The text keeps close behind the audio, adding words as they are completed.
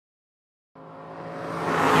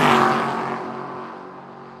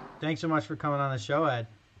Thanks so much for coming on the show, Ed.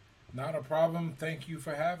 Not a problem. Thank you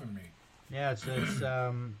for having me. Yeah,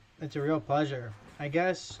 it's a real pleasure. I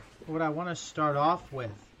guess what I want to start off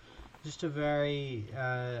with, just a very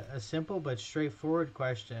a simple but straightforward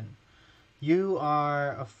question. You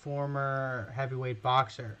are a former heavyweight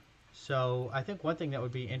boxer, so I think one thing that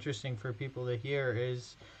would be interesting for people to hear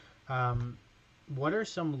is, what are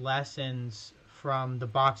some lessons from the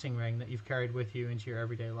boxing ring that you've carried with you into your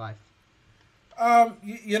everyday life?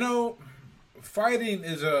 You know, fighting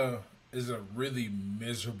is a really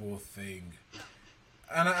miserable thing,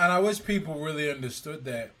 and I wish people really understood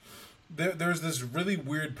that. There's this really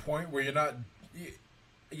weird point where you're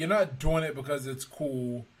not doing it because it's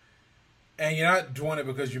cool, and you're not doing it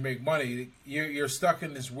because you make money. You're stuck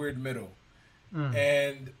in this weird middle,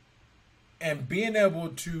 and being able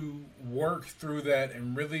to work through that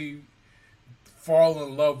and really fall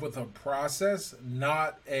in love with a process,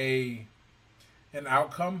 not an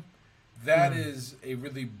outcome. That is a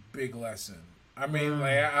really big lesson. I mean,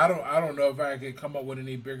 like I don't know if I could come up with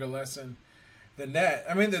any bigger lesson than that.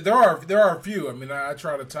 I mean, there are a few. I mean, I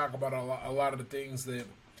try to talk about a lot of the things that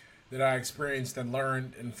I experienced and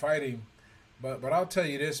learned in fighting, but I'll tell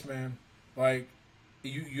you this, man. Like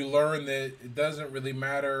you learn that it doesn't really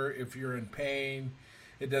matter if you're in pain.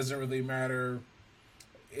 It doesn't really matter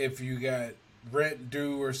if you got rent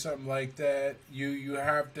due or something like that. You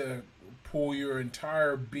have to pull your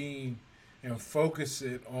entire being and focus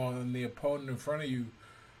it on the opponent in front of you.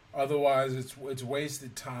 Otherwise, it's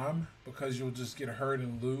wasted time because you'll just get hurt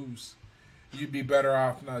and lose. You'd be better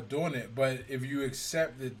off not doing it. But if you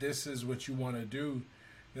accept that this is what you want to do,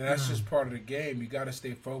 then that's just part of the game. You got to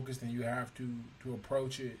stay focused, and you have to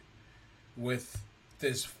approach it with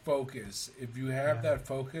this focus. If you have that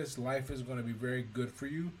focus, life is going to be very good for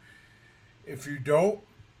you. If you don't,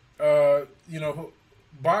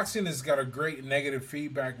 boxing has got a great negative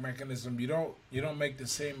feedback mechanism. You don't make the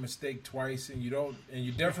same mistake twice, and you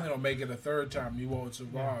definitely don't make it a third time. You won't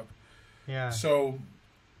survive. Yeah. So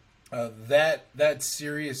that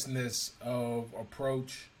seriousness of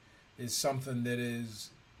approach is something that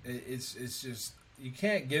it's just you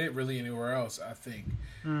can't get it really anywhere else. I think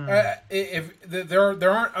if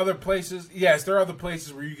there aren't other places, yes, there are other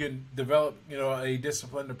places where you can develop a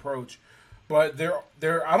disciplined approach. But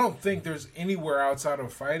I don't think there's anywhere outside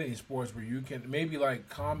of fighting sports where you can maybe like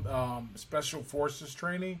special forces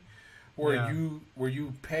training, where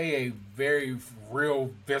you pay a very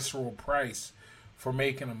real visceral price for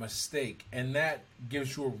making a mistake, and that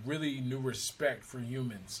gives you a really new respect for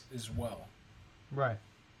humans as well. Right.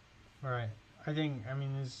 I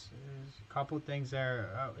mean, there's a couple of things there.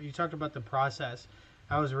 You talked about the process.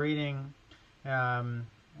 I was reading.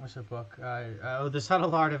 What's the book? The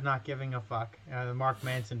Subtle Art of Not Giving a Fuck. The Mark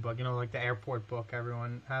Manson book, like the airport book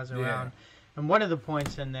everyone has around. Yeah. And one of the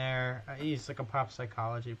points in there, it's like a pop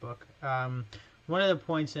psychology book. One of the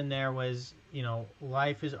points in there was,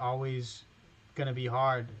 life is always going to be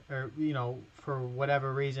hard, or, for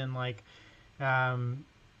whatever reason, like,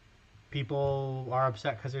 people are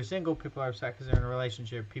upset because they're single. People are upset because they're in a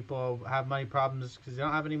relationship. People have money problems because they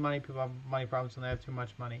don't have any money. People have money problems when they have too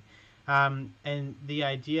much money. And the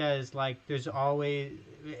idea is like it's always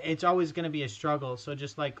going to be a struggle. So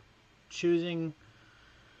just like choosing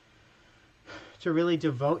to really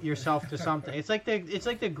devote yourself to something. It's like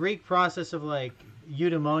the Greek process of like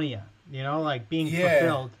eudaimonia, like being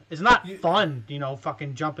fulfilled. It's not fun,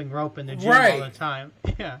 fucking jumping rope in the gym all the time.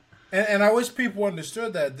 Yeah. And I wish people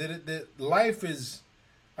understood that life is,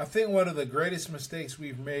 I think one of the greatest mistakes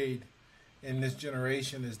we've made in this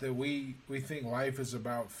generation is that we think life is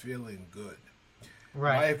about feeling good.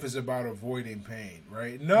 Right. Life is about avoiding pain,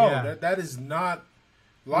 right? No, that is not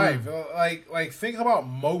life. Like think about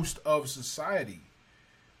most of society.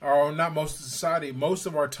 Or not most of society, most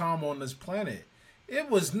of our time on this planet. It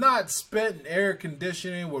was not spent in air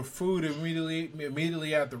conditioning with food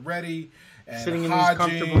immediately at the ready and sitting hygiene. In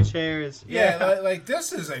these comfortable chairs. Yeah, like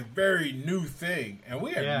this is a very new thing, and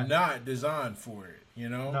we are not designed for it,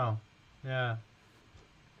 No. Yeah,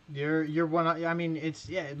 you're one. I mean, it's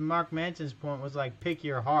Mark Manson's point was like, pick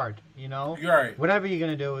your heart. You're right. Whatever you're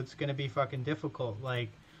gonna do, it's gonna be fucking difficult. Like,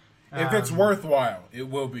 if it's worthwhile, it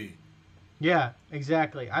will be. Yeah,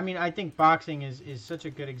 exactly. I mean, I think boxing is such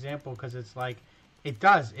a good example because it's like, it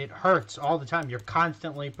hurts all the time. You're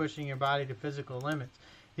constantly pushing your body to physical limits.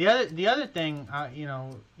 The other thing,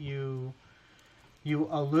 you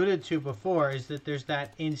alluded to before is that there's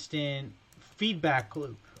that instant feedback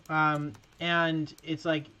loop. And it's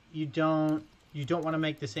like you don't want to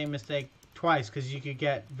make the same mistake twice because you could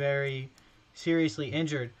get very seriously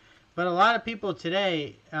injured. But a lot of people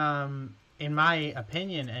today, in my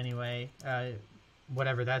opinion anyway,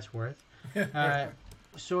 whatever that's worth.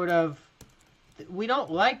 Sort of, we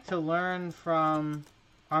don't like to learn from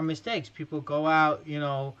our mistakes. People go out,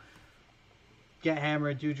 get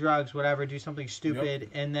hammered, do drugs, whatever, do something stupid,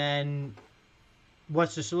 and then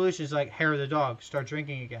what's the solution? Is like hair of the dog, start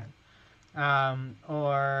drinking again.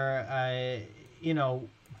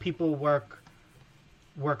 People work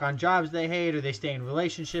on jobs they hate, or they stay in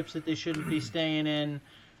relationships that they shouldn't be staying in.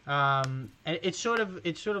 And it's sort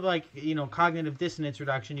of like cognitive dissonance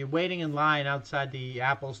reduction. You're waiting in line outside the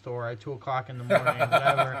Apple store at 2:00 in the morning,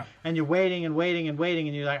 whatever, and you're waiting and waiting and waiting,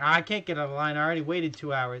 and you're like, I can't get out of line. I already waited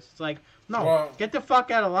 2 hours. It's like, no, get the fuck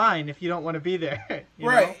out of line if you don't want to be there.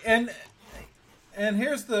 Right, and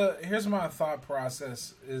here's my thought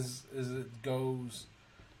process is it goes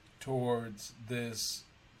towards this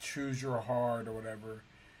choose your heart or whatever.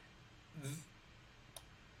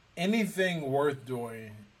 Anything worth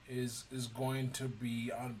doing is going to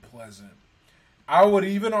be unpleasant. I would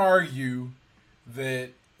even argue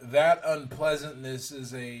that unpleasantness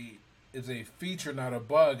is a feature, not a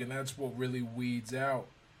bug, and that's what really weeds out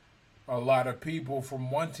a lot of people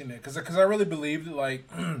from wanting it. Because I really believe that, like,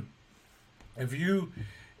 if you,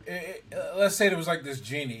 let's say there was like this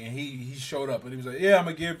genie and he showed up and he was like, yeah, I'm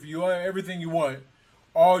gonna give you everything you want.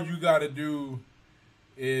 All you got to do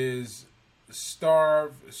is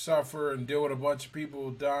starve, suffer, and deal with a bunch of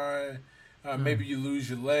people dying. Maybe you lose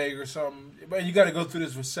your leg or something, but you got to go through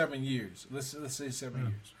this for 7 years. Let's say 7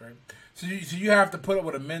 years, right? So you have to put up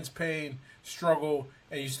with immense pain, struggle,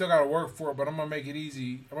 and you still got to work for it. But I'm gonna make it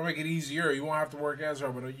easy. I'm gonna make it easier. You won't have to work as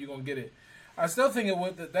hard, but you're gonna get it. I still think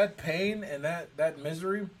that pain and that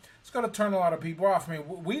misery, it's gonna turn a lot of people off. I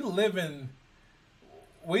mean, we live in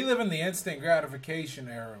the instant gratification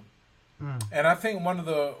era. And I think one of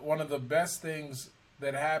the best things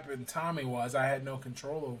that happened timing-wise, I had no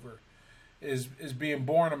control over, is being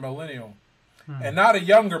born a millennial, and not a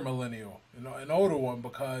younger millennial, an older one,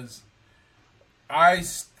 because I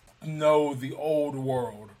know the old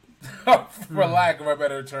world, for lack of a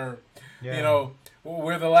better term. Yeah.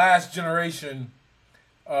 We're the last generation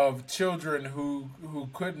of children who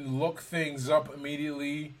couldn't look things up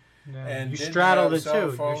immediately, and you didn't straddled have it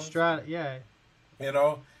cell too. phones. Yeah.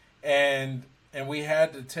 And we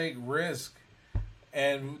had to take risk,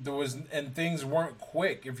 and things weren't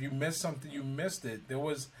quick. If you missed something, you missed it.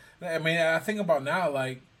 I think about now,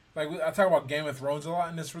 like I talk about Game of Thrones a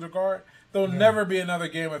lot in this regard. There'll never be another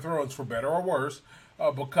Game of Thrones, for better or worse,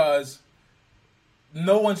 because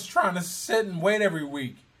no one's trying to sit and wait every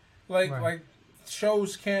week. Like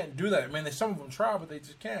shows can't do that. I mean, some of them try, but they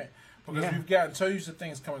just can't, because we've gotten so used to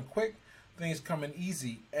things coming quick, things coming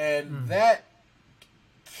easy, and that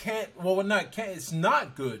it's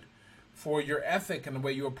not good for your ethic and the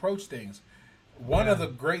way you approach things. One of the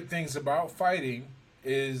great things about fighting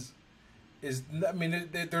is there's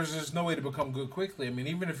just no way to become good quickly. I mean,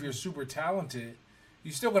 even if you're super talented,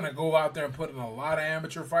 you're still going to go out there and put in a lot of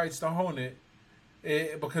amateur fights to hone it,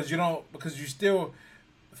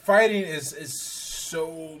 fighting is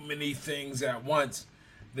so many things at once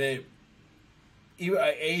that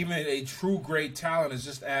even a true great talent is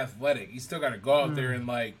just athletic. He's still got to go out there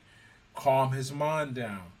and calm his mind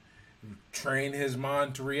down, train his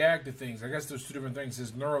mind to react to things. I guess there's two different things: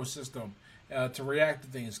 his neural system to react to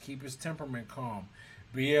things, keep his temperament calm,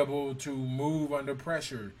 be able to move under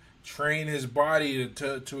pressure, train his body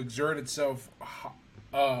to exert itself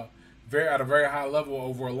at a very high level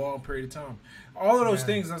over a long period of time. All of those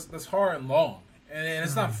things that's hard and long, and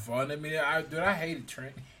it's not fun. I mean, I hated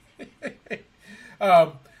training.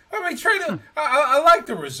 Training. I like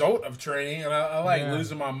the result of training, and I like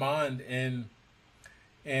losing my mind and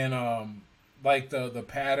like the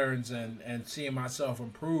patterns and seeing myself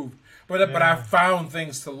improve. But I found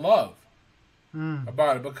things to love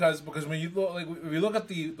about it, because when you look at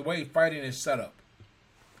the way fighting is set up,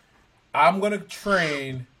 I'm gonna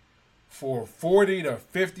train for 40 to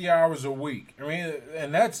 50 hours a week. I mean,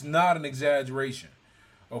 and that's not an exaggeration.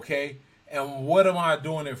 Okay, and what am I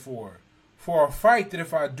doing it for? For a fight that,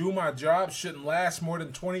 if I do my job, shouldn't last more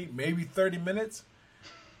than 20, maybe 30 minutes.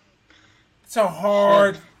 It's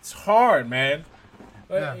hard, man.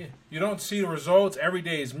 You don't see the results. Every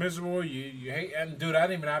day is miserable. You hate, and dude, I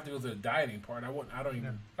didn't even have to go to the dieting part. I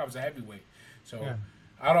was a heavyweight. So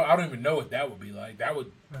I don't even know what that would be like. That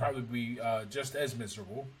would probably be just as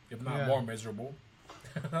miserable, if not more miserable.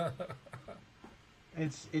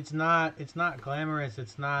 It's not glamorous.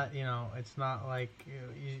 It's not it's not like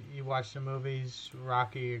you watch the movies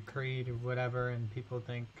Rocky or Creed or whatever, and people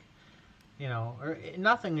think or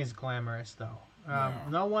nothing is glamorous though.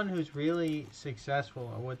 No one who's really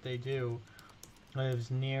successful at what they do lives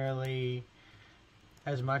nearly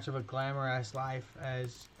as much of a glamorous life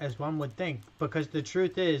as one would think, because the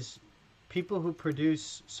truth is, people who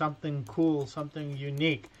produce something cool, something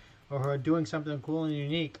unique, or who are doing something cool and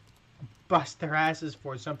unique, bust their asses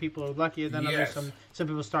for it. Some people are luckier than others. Yes. Some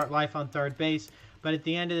people start life on third base, but at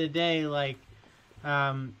the end of the day, like,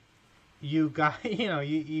 you got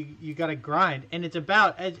you got to grind, and it's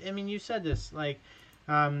about. I mean, you said this, like,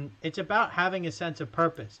 it's about having a sense of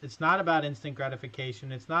purpose. It's not about instant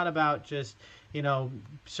gratification. It's not about just,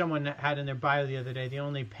 someone had in their bio the other day, the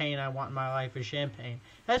only pain I want in my life is champagne.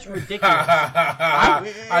 That's ridiculous.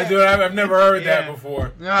 I've never heard that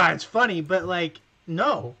before. No, it's funny, but like,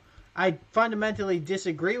 no, I fundamentally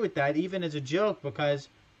disagree with that, even as a joke, because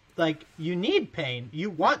like, you need pain.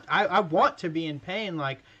 I want to be in pain,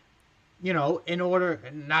 like, in order,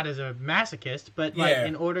 not as a masochist, but like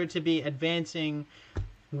in order to be advancing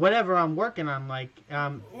whatever I'm working on, like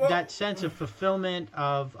that sense of fulfillment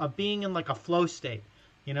of being in like a flow state,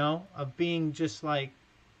 of being just like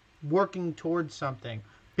working towards something,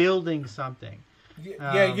 building something.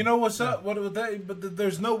 Yeah, you know what's up? But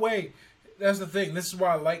there's no way. That's the thing. This is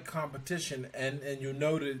why I like competition, and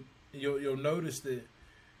you'll notice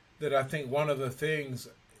that I think one of the things.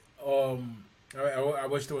 I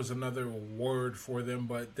wish there was another word for them,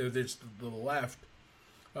 but they're just the left.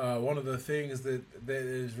 One of the things that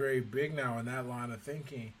is very big now in that line of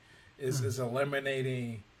thinking is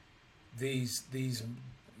eliminating these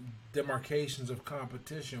demarcations of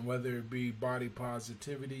competition, whether it be body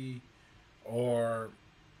positivity or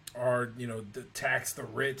tax the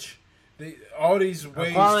rich. All these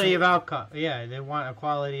ways. Equality of outcome. Yeah, they want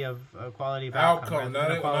equality of outcome,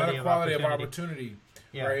 not equality of opportunity.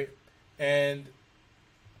 Yeah. Right. And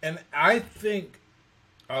I think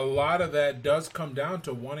a lot of that does come down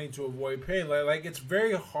to wanting to avoid pain. Like it's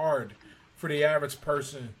very hard for the average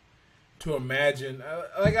person to imagine.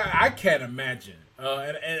 I can't imagine.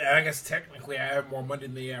 And I guess technically I have more money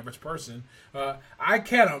than the average person. I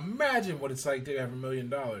can't imagine what it's like to have $1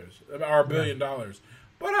 million or $1 billion.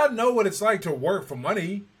 But I know what it's like to work for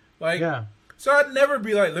money. So I'd never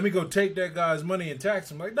be like, let me go take that guy's money and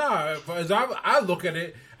tax him. Like, nah, as I look at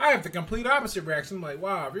it, I have the complete opposite reaction. I'm like,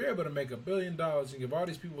 wow, if you're able to make $1 billion and give all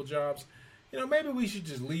these people jobs, maybe we should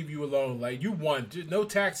just leave you alone. Like, you won. No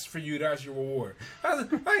taxes for you. That's your reward.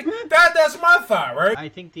 That's my thought, right? I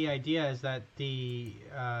think the idea is that the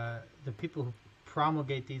people who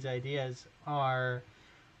promulgate these ideas are,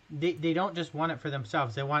 they don't just want it for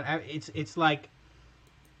themselves. They want, it's like,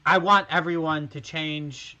 I want everyone to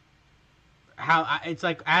change it's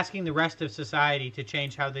like asking the rest of society to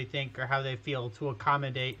change how they think or how they feel to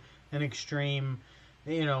accommodate an extreme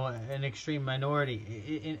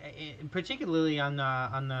minority. Particularly on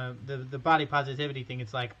the body positivity thing,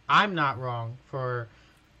 it's like, I'm not wrong for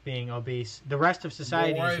being obese. The rest of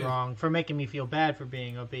society is wrong for making me feel bad for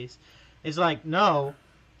being obese. It's like, no.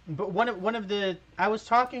 But one of the, I was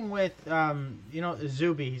talking with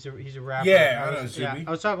Zuby. He's a rapper. Yeah, I know Zuby. Yeah,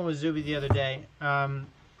 I was talking with Zuby the other day.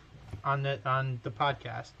 On the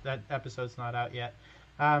podcast. That episode's not out yet.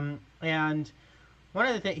 And one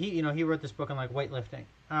of the things, he wrote this book on like weightlifting.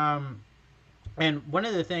 And one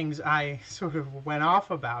of the things I sort of went off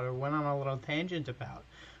about, or went on a little tangent about,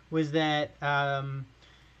 was that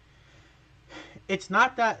it's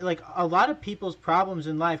not that, like, a lot of people's problems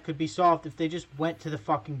in life could be solved if they just went to the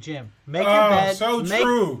fucking gym. Make your bed. So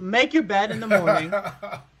true. Make your bed in the morning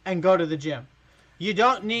and go to the gym. You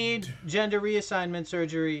don't need gender reassignment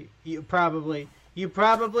surgery. You probably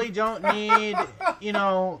don't need,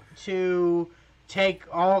 to take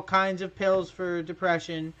all kinds of pills for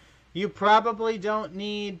depression. You probably don't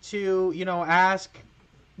need to, ask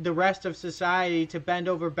the rest of society to bend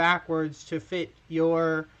over backwards to fit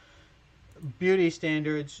your beauty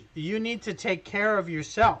standards. You need to take care of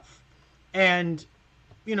yourself and,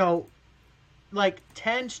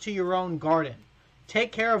 tend to your own garden.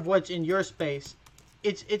 Take care of what's in your space.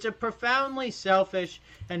 It's a profoundly selfish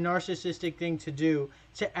and narcissistic thing to do,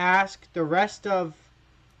 to ask the rest of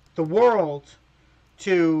the world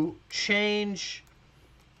to change,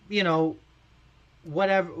 what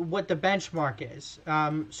the benchmark is,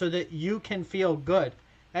 so that you can feel good.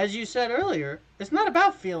 As you said earlier, it's not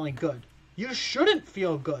about feeling good. You shouldn't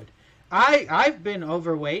feel good. I've been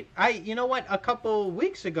overweight. A couple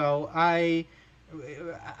weeks ago, I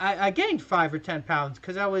gained 5 or 10 pounds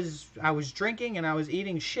because I was drinking and I was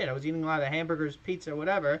eating shit. I was eating a lot of hamburgers, pizza,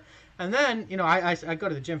 whatever. And then, I go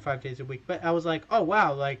to the gym 5 days a week, but I was like, oh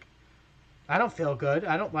wow, like, I don't feel good.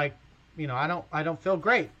 I don't I don't feel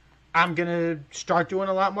great. I'm going to start doing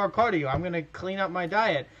a lot more cardio. I'm going to clean up my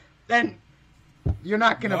diet. Then you're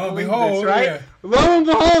not going to believe this, right? Yeah. Lo and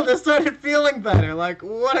behold, I started feeling better. Like,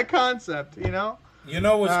 what a concept, You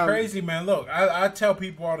know what's crazy, man? Look, I tell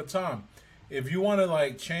people all the time, if you want to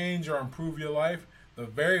like change or improve your life, the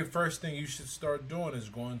very first thing you should start doing is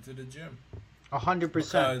going to the gym.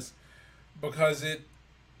 100%. Because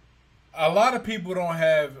a lot of people don't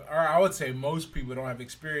have, or I would say most people don't have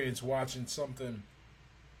experience watching something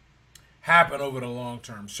happen over the long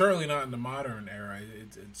term. Certainly not in the modern era.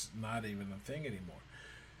 It's not even a thing anymore.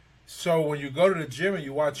 So when you go to the gym and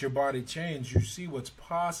you watch your body change, you see what's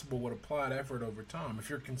possible with applied effort over time if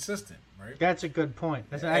you're consistent, right? That's a good point.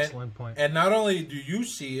 That's an excellent point. And not only do you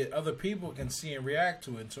see it, other people can see and react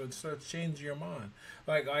to it, so it starts changing your mind.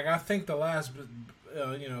 Like I think the last,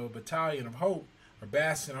 battalion of hope or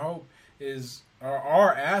bastion of hope are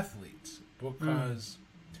our athletes, because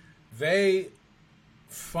they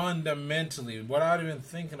fundamentally, without even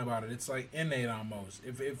thinking about it, it's like innate almost.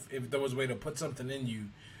 If there was a way to put something in you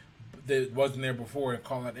that wasn't there before and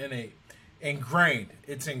call it innate, ingrained.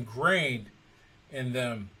 It's ingrained in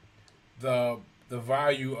them the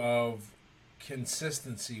value of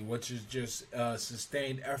consistency, which is just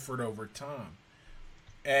sustained effort over time,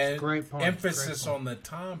 and Great point. emphasis Great point. on the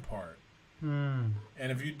time part. And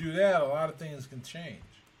if you do that, a lot of things can change.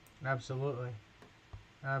 Absolutely.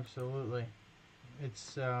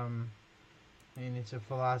 It's it's a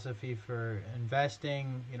philosophy for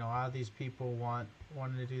investing. You know, all these people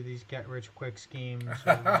wanting to do these get rich quick schemes.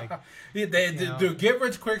 Or like, The get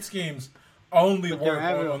rich quick schemes only work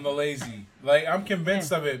on the lazy. Like, I'm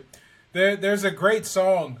convinced of it. There's a great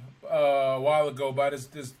song a while ago by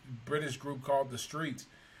this British group called The Streets,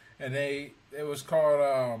 and it was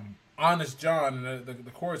called Honest John, and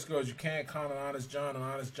the chorus goes, "You can't con an honest John, and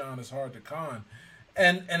honest John is hard to con."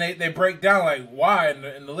 And they break down like why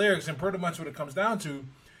in the lyrics, and pretty much what it comes down to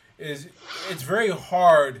is it's very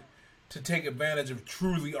hard to take advantage of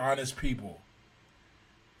truly honest people.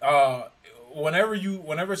 Whenever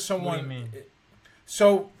someone, what do you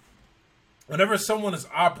mean? Whenever someone is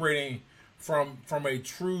operating from a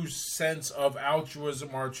true sense of altruism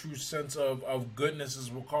or a true sense of goodness, as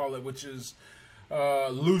we'll call it, which is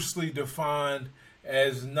loosely defined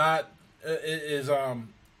as not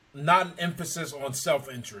an emphasis on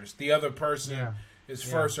self-interest. The other person is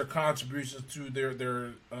first, or contributions to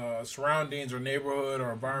their surroundings or neighborhood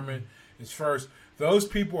or environment is first. Those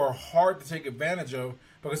people are hard to take advantage of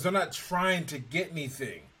because they're not trying to get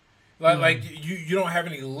anything. Like you don't have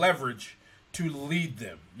any leverage to lead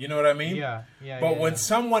them. You know what I mean? But when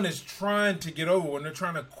someone is trying to get over, when they're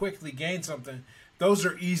trying to quickly gain something, those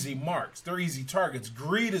are easy marks. They're easy targets.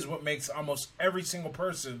 Greed is what makes almost every single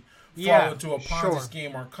person fall into a Ponzi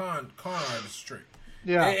scheme or con artistry.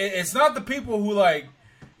 It's not the people who like.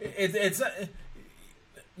 It's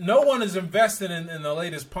no one is invested in the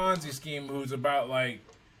latest Ponzi scheme who's about like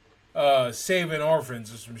saving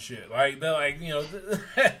orphans or some shit. Like they're like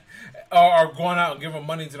or going out and giving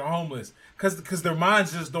money to the homeless because their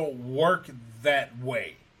minds just don't work that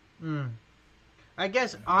way. I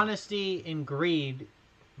guess honesty and greed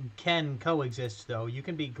can coexist, though. You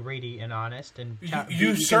can be greedy and honest, and you can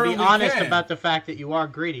be honest about the fact that you are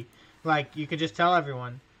greedy. Like, you could just tell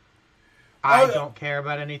everyone, I don't care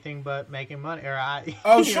about anything but making money.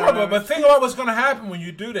 Or sure, but think about what's going to happen when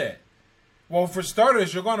you do that. Well, for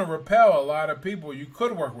starters, you're going to repel a lot of people you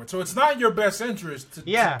could work with. So it's not in your best interest to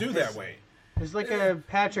do that way. It's like a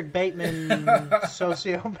Patrick Bateman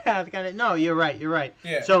sociopath kind of. No, you're right.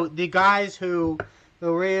 Yeah. So the guys the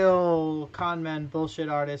real con men, bullshit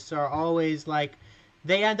artists, are always like,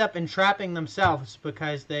 they end up entrapping themselves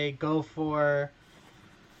because they go for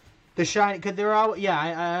the shiny. Because they're all. Yeah,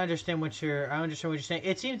 I understand what you're saying.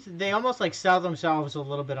 It seems they almost like sell themselves a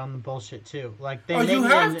little bit on the bullshit too. Like they. You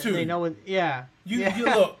have to. They know what. Yeah. You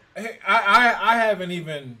look. Hey, I have an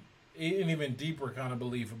even deeper kind of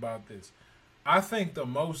belief about this. I think the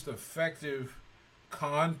most effective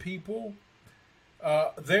con people,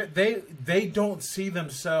 they don't see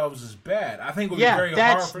themselves as bad. I think it would be very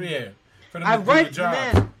hard for them to do the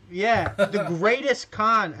job. Man, the greatest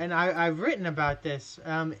con, and I've written about this.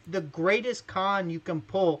 The greatest con you can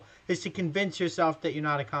pull is to convince yourself that you're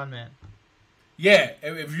not a con man. Yeah,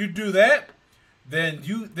 if you do that, then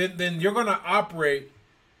you're going to operate.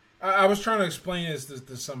 I was trying to explain this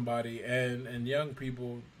to somebody, and young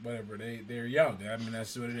people, whatever, they're young. I mean,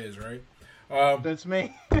 that's what it is, right? That's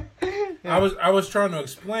me. I was trying to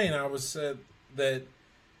explain. I was said that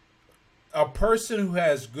a person who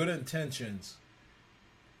has good intentions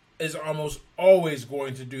is almost always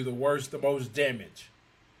going to do the most damage,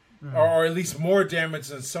 or at least more damage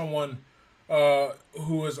than someone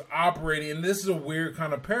who is operating. And this is a weird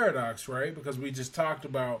kind of paradox, right? Because we just talked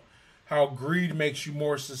about how greed makes you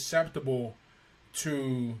more susceptible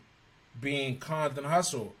to being conned and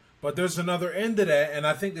hustled. But there's another end to that, and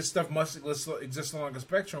I think this stuff must exist along a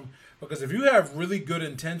spectrum, because if you have really good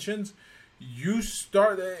intentions, you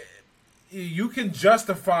can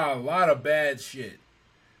justify a lot of bad shit.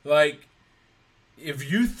 Like,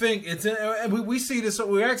 if you think and we see this,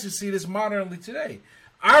 we actually see this modernly today.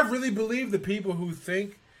 I really believe the people who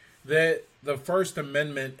think that the First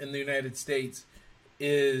Amendment in the United States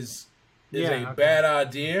is bad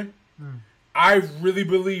idea. I really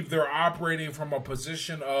believe they're operating from a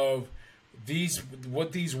position of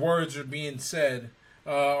what these words are being said,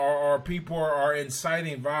 or people are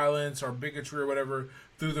inciting violence or bigotry or whatever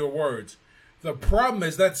through their words. The problem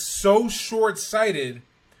is that's so short-sighted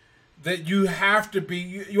that you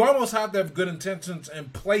almost have to have good intentions in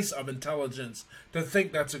place of intelligence to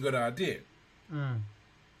think that's a good idea.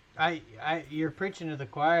 You're preaching to the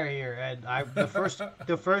choir here, Ed.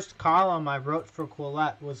 The first column I wrote for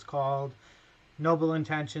Quillette was called "Noble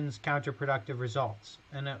Intentions, Counterproductive Results,"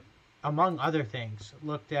 and it, among other things,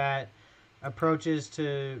 looked at approaches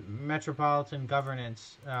to metropolitan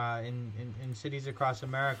governance in cities across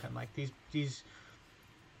America. And like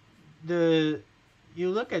you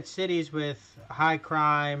look at cities with high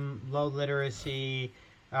crime, low literacy,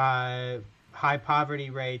 high poverty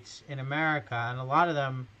rates in America, and a lot of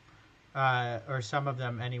them, or some of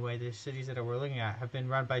them anyway, the cities that we're looking at, have been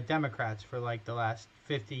run by Democrats for like the last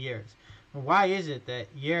 50 years. Why is it that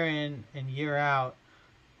year in and year out,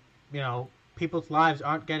 people's lives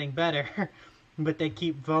aren't getting better, but they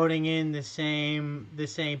keep voting in the same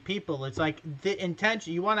people? It's like the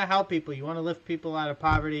intention. You want to help people. You want to lift people out of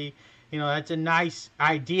poverty. That's a nice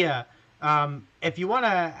idea. If you want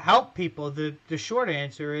to help people, the short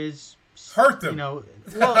answer is hurt them.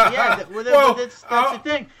 That's the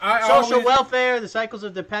thing. Social welfare, the cycles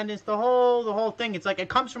of dependence, the whole thing. It's like it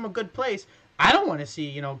comes from a good place. I don't want to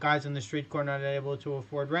see, guys on the street corner not able to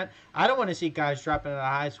afford rent. I don't want to see guys dropping out of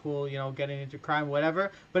high school, getting into crime,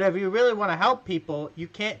 whatever. But if you really want to help people, you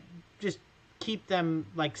can't just keep them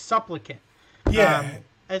like supplicant. Yeah.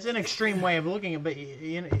 It's an extreme way of looking at it, but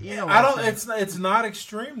It's not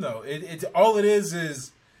extreme though. It's all it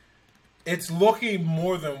is it's looking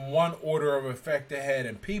more than one order of effect ahead,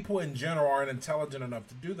 and people in general aren't intelligent enough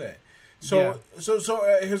to do that. So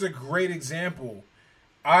here's a great example.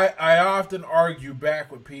 I often argue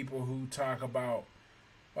back with people who talk about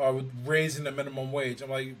raising the minimum wage.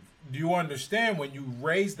 I'm like, do you understand when you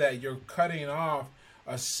raise that, you're cutting off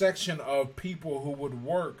a section of people who would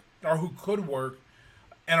work or who could work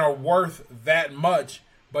and are worth that much,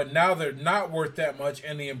 but now they're not worth that much,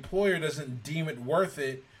 and the employer doesn't deem it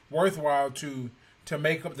worthwhile to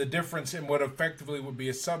make up the difference in what effectively would be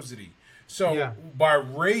a subsidy. So by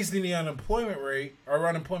raising the unemployment rate or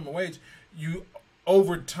unemployment wage, you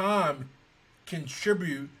over time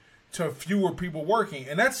contribute to fewer people working,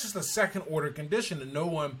 and that's just a second order condition that no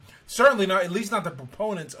one, certainly not, at least not the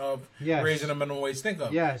proponents of raising the minimum wage, think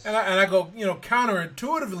of. Yes. And I go,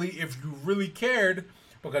 counterintuitively, if you really cared,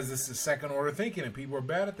 because this is second order thinking and people are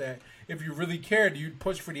bad at that, if you really cared, you'd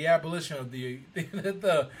push for the abolition of the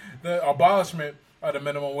abolishment of the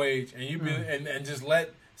minimum wage, and and just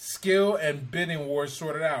let skill and bidding wars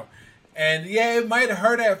sort it out. And it might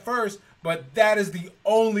hurt at first, but that is the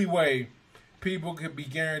only way people could be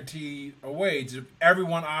guaranteed a wage if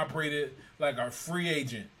everyone operated like a free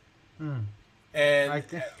agent. And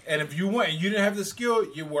if you didn't have the skill,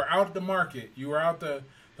 you were out the market. You were out the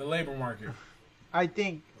labor market. I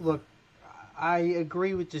think. Look, I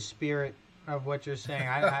agree with the spirit of what you're saying.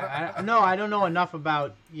 I don't know enough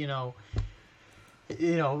about the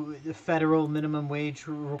federal minimum wage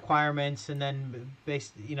requirements, and then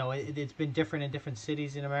it's been different in different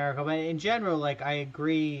cities in America. But in general, like, I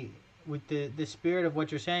agree with the spirit of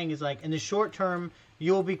what you're saying. Is like, in the short term,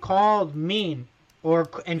 you'll be called mean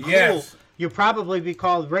and cruel. Yes. You'll probably be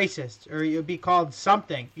called racist, or you'll be called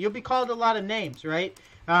something. You'll be called a lot of names, right?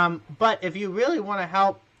 But if you really want to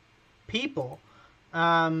help people,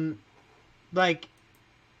 like,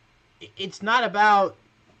 it's not about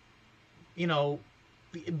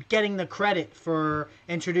getting the credit for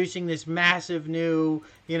introducing this massive new,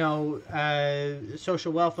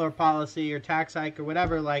 social welfare policy or tax hike or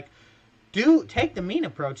whatever. Like, take the mean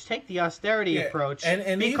approach, take the austerity approach,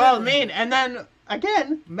 and be called mean, and then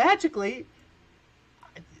again, magically,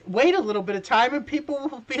 wait a little bit of time and people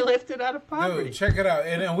will be lifted out of poverty. Dude, check it out,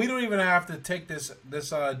 and we don't even have to take this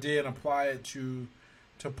idea and apply it to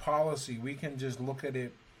policy. We can just look at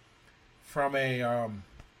it from an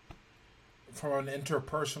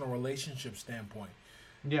interpersonal relationship standpoint.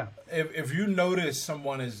 Yeah. If you notice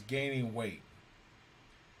someone is gaining weight,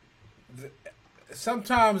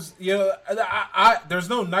 sometimes there's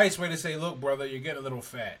no nice way to say, "Look, brother, you're getting a little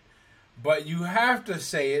fat," but you have to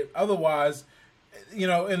say it. Otherwise,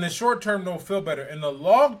 in the short term, they'll feel better. In the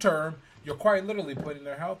long term, you're quite literally putting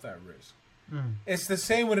their health at risk. Mm. It's the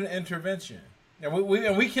same with an intervention, and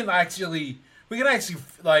we can actually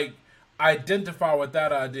like identify with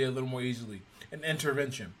that idea a little more easily. An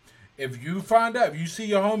intervention. If you find out, if you see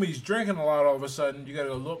your homies drinking a lot all of a sudden, you gotta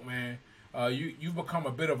go, look, man, you've become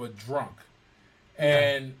a bit of a drunk,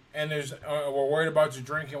 and there's we're worried about you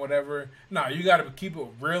drinking, whatever. No, you gotta keep it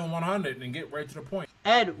real and 100 and get right to the point.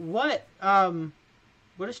 Ed, what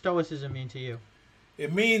does Stoicism mean to you?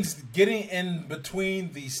 It means getting in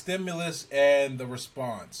between the stimulus and the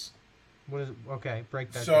response. Okay,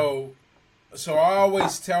 break that down. So I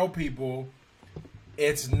always tell people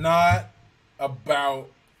it's not about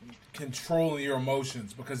controlling your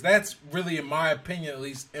emotions, because that's really, in my opinion at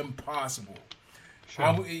least, impossible.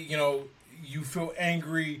 Sure. You feel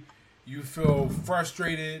angry, you feel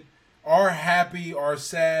frustrated, or happy, or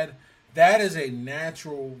sad. That is a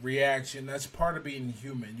natural reaction. That's part of being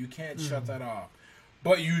human. You can't shut that off.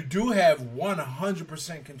 But you do have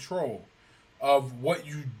 100% control of what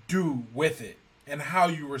you do with it and how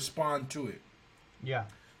you respond to it. Yeah.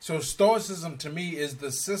 So Stoicism to me is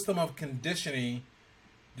the system of conditioning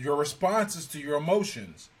your responses to your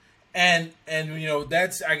emotions. And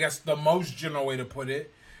that's, I guess, the most general way to put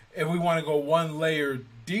it. If we want to go one layer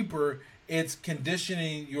deeper, it's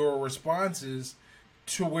conditioning your responses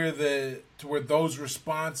to where those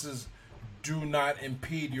responses do not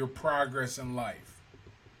impede your progress in life.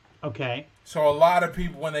 Okay. So a lot of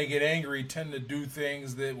people, when they get angry, tend to do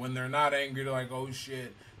things that when they're not angry, they're like, oh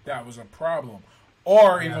shit, that was a problem.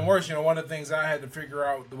 Or even worse, one of the things I had to figure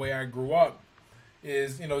out the way I grew up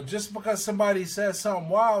is, just because somebody says something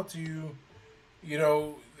wild to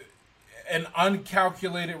you, an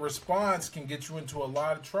uncalculated response can get you into a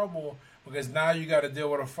lot of trouble, because now you got to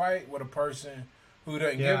deal with a fight with a person who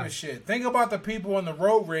doesn't give a shit. Think about the people in the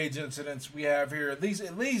road rage incidents we have here. At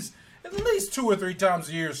least 2 or 3 times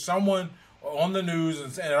a year, someone on the news,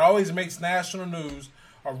 and it always makes national news,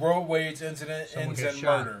 a road rage incident ends in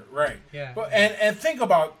murder. Right. Yeah. But and think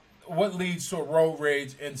about what leads to a road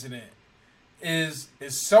rage incident is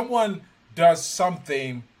someone does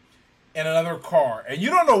something in another car, and you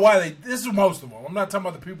don't know why this is most of them. I'm not talking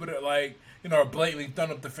about the people that are blatantly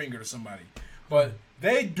thumb up the finger to somebody, but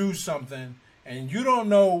they do something and you don't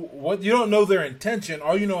know their intention.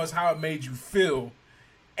 All you know is how it made you feel,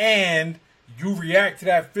 and you react to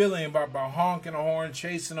that feeling by honking a horn,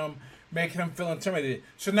 chasing them, making them feel intimidated.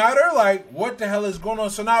 So now they're like, what the hell is going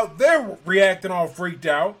on? So now they're reacting all freaked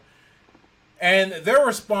out, and their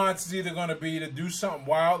response is either going to be to do something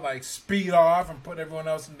wild, like speed off and put everyone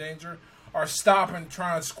else in danger, or stop and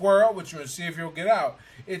try and square up with you and see if you'll get out.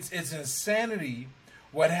 It's insanity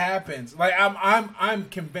what happens. Like I'm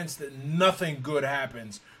convinced that nothing good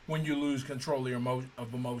happens when you lose control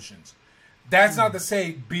of emotions. That's not to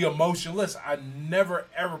say be emotionless. I never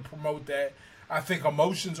ever promote that. I think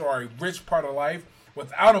emotions are a rich part of life.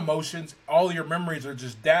 Without emotions, all your memories are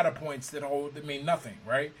just data points that mean nothing,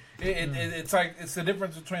 right? It's like it's the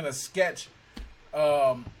difference between a sketch,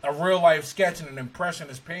 a real life sketch, and an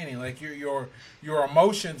impressionist painting. Like your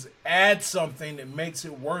emotions add something that makes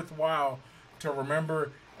it worthwhile to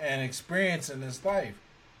remember and experience in this life.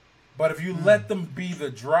 But if you let them be the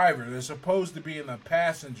driver, they're supposed to be in the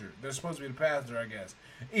passenger. They're supposed to be the passenger, I guess.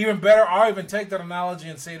 Even better, I'll even take that analogy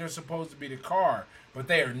and say they're supposed to be the car, but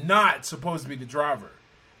they are not supposed to be the driver.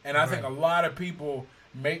 And I think a lot of people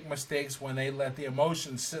make mistakes when they let the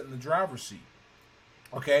emotions sit in the driver's seat.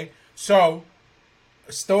 Okay? So,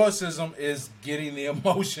 Stoicism is getting the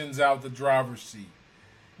emotions out the driver's seat.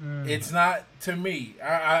 It's not, to me.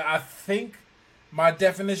 I think my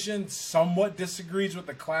definition somewhat disagrees with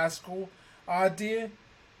the classical idea,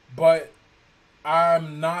 but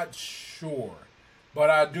I'm not sure. But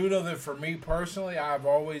I do know that for me personally, I've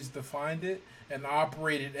always defined it and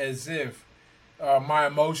operated as if my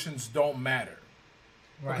emotions don't matter.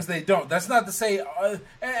 Right. Because they don't. That's not to say,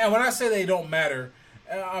 and when I say they don't matter,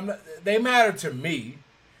 they matter to me,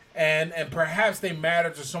 and perhaps they matter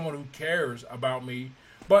to someone who cares about me.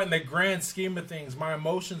 But in the grand scheme of things, my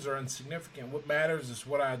emotions are insignificant. What matters is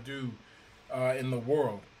what I do in the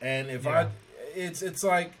world. And if it's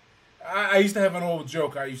like, I used to have an old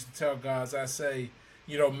joke I used to tell guys. I say,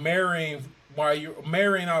 marrying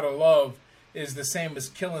out of love is the same as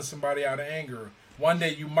killing somebody out of anger. One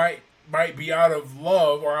day you might be out of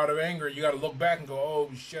love or out of anger. You got to look back and go,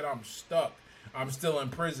 oh shit, I'm stuck. I'm still in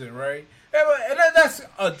prison, right? And that's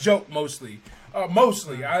a joke mostly.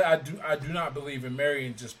 I do not believe in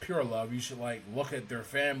marrying just pure love. You should look at their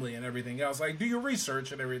family and everything else. Do your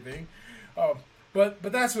research and everything. But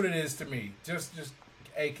that's what it is to me. Just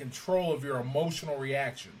a control of your emotional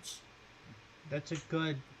reactions. That's a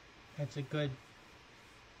good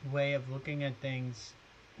way of looking at things.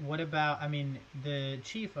 What about, I mean, the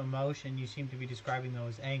chief emotion you seem to be describing though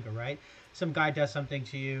is anger, right? Some guy does something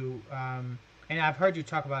to you, and I've heard you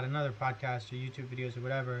talk about another podcast or YouTube videos or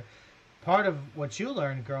whatever. Part of what you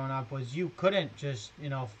learned growing up was you couldn't just,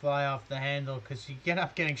 fly off the handle because you get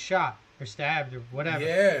up getting shot or stabbed or whatever.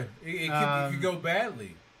 Yeah, it could go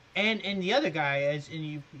badly. And the other guy, and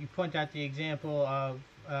you point out the example of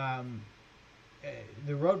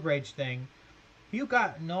the road rage thing. You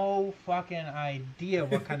got no fucking idea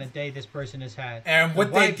what kind of day this person has had. And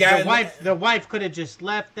what they got, the wife could have just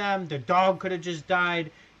left them. Their dog could have just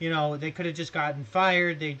died. They could have just gotten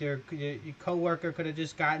fired. Their coworker could have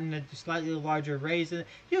just gotten a slightly larger raise. You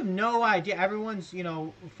have no idea. Everyone's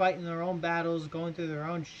fighting their own battles, going through their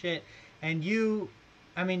own shit, and you.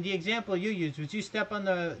 I mean, the example you used was you step on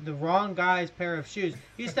the wrong guy's pair of shoes.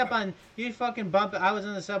 You fucking bump. I was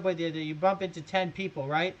on the subway the other day. You bump into 10 people,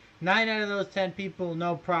 right? 9 out of those 10 people,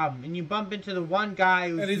 no problem. And you bump into the one guy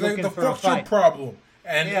who's looking for a fight. The fuck's your problem?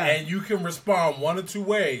 And you can respond one of two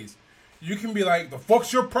ways. You can be like, the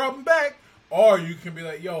fuck's your problem back? Or you can be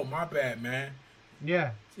like, yo, my bad, man.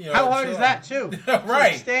 Yeah. How hard is that, too?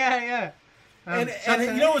 Right. Yeah. And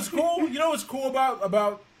you know what's cool? You know what's cool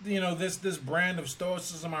about this brand of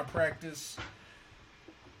stoicism I practice?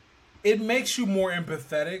 It makes you more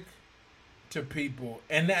empathetic to people,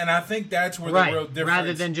 and I think that's where the real difference.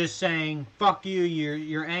 Rather than just saying "fuck you,"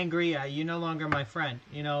 you're angry. You're no longer my friend.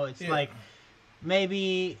 It's like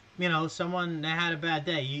maybe someone that had a bad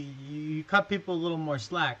day. You cut people a little more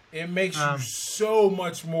slack. It makes you so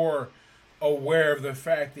much more aware of the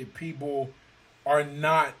fact that people are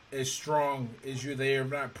not as strong as you. They are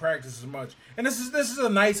not practiced as much. And this is a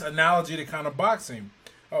nice analogy to kind of boxing.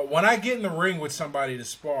 When I get in the ring with somebody to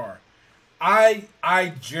spar,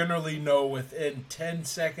 I generally know within 10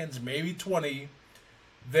 seconds, maybe 20,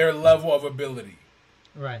 their level of ability.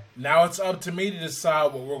 Right. Now it's up to me to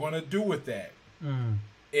decide what we're going to do with that. Mm.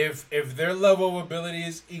 If their level of ability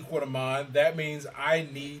is equal to mine, that means I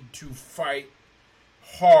need to fight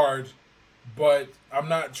hard, but I'm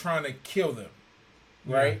not trying to kill them.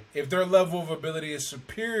 Right? Yeah. If their level of ability is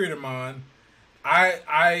superior to mine,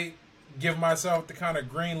 I give myself the kind of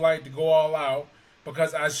green light to go all out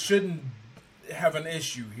because I shouldn't have an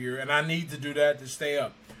issue here, and I need to do that to stay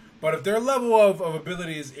up. But if their level of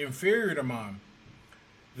ability is inferior to mine,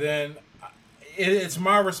 then it's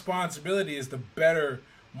my responsibility as the better,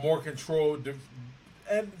 more controlled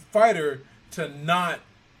fighter to not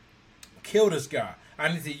kill this guy.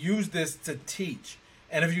 I need to use this to teach.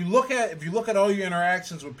 And if you look at all your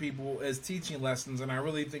interactions with people as teaching lessons, and I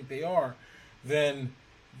really think they are, then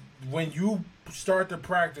when you start to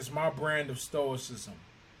practice my brand of stoicism,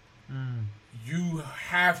 you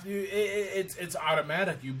have to. It's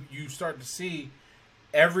automatic. You start to see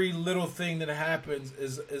every little thing that happens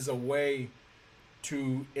is a way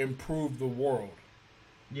to improve the world.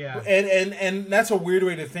 Yeah. And that's a weird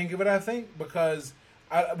way to think of it, I think, because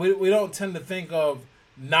we don't tend to think of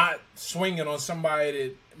not swinging on somebody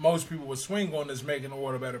that most people would swing on is making the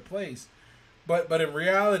world a better place. But in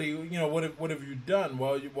reality, what have you done?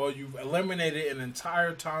 Well, you've eliminated an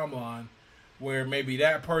entire timeline where maybe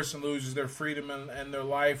that person loses their freedom and their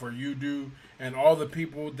life, or you do, and all the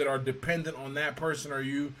people that are dependent on that person or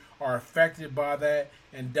you are affected by that,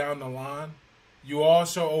 and down the line. You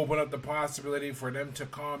also open up the possibility for them to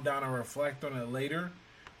calm down and reflect on it later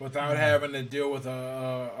without having to deal with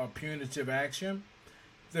a punitive action.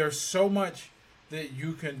 There's so much that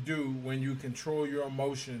you can do when you control your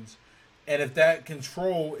emotions. And if that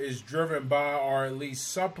control is driven by, or at least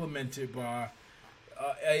supplemented by,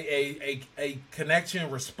 a connection,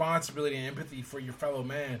 responsibility, and empathy for your fellow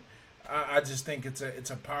man, I just think it's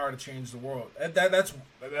a power to change the world. That's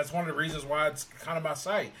one of the reasons why it's kind of my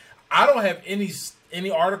site. I don't have any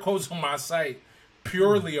articles on my site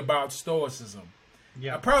purely about stoicism.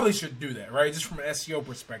 Yeah, I probably should do that, right? Just from an SEO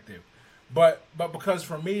perspective. But because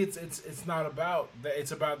for me it's not about that.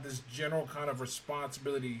 It's about this general kind of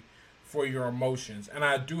responsibility for your emotions, and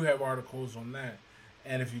I do have articles on that.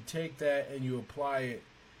 And if you take that and you apply it,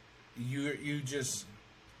 you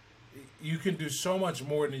can do so much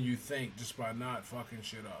more than you think just by not fucking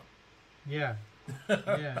shit up. Yeah.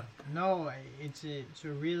 Yeah. No, it's a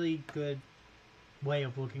really good way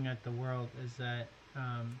of looking at the world, is that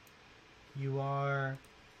you are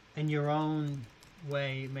in your own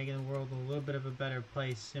way making the world a little bit of a better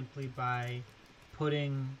place simply by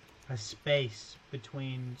putting a space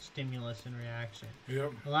between stimulus and reaction.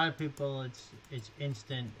 Yep. A lot of people, it's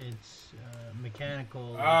instant, it's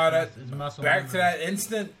mechanical, it's muscle back memory. to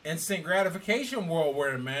that instant gratification world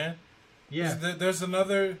we're in, man. Yeah. There's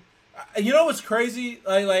another. You know what's crazy?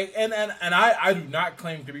 And I do not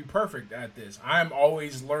claim to be perfect at this. I'm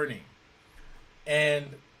always learning, but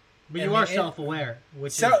you are self-aware,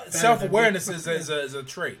 which self-awareness is a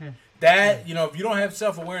trait. That, you know, if you don't have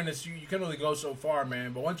self-awareness, you can only go so far,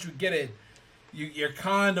 man. But once you get it, you're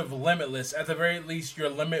kind of limitless. At the very least, your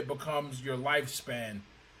limit becomes your lifespan.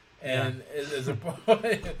 And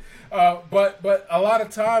but a lot of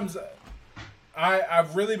times,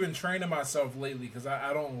 I've really been training myself lately because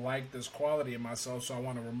I don't like this quality in myself, so I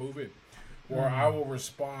want to remove it. Or I will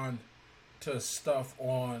respond to stuff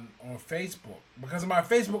on Facebook because of my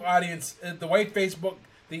Facebook audience. The way Facebook,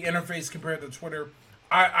 the interface compared to Twitter,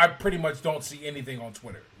 I pretty much don't see anything on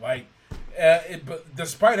Twitter. Like, but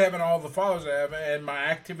despite having all the followers I have and my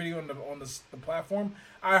activity on the platform,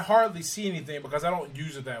 I hardly see anything because I don't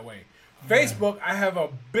use it that way. Facebook, I have a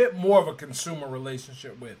bit more of a consumer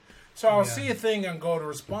relationship with, so I'll see a thing and go to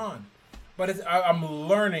respond. But I'm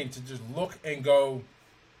learning to just look and go,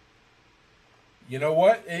 you know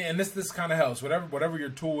what? And this kind of helps. Whatever your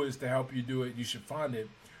tool is to help you do it, you should find it.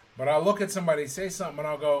 But I'll look at somebody say something and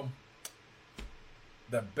I'll go,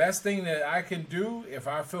 the best thing that I can do if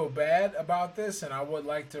I feel bad about this and I would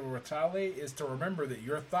like to retaliate is to remember that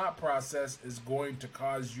your thought process is going to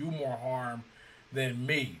cause you more harm than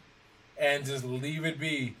me. And just leave it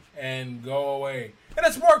be and go away. And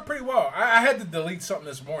it's worked pretty well. I had to delete something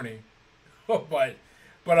this morning. but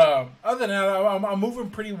other than that, I'm moving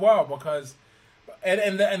pretty well because...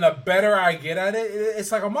 And the better I get at it,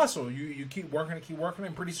 it's like a muscle. You keep working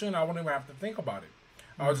and pretty soon I won't even have to think about it.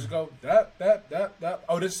 I'll just go, that.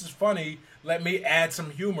 Oh, this is funny. Let me add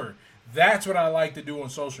some humor. That's what I like to do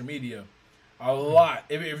on social media. A lot.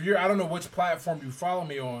 If you're, I don't know which platform you follow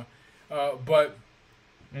me on, but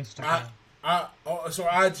Instagram. So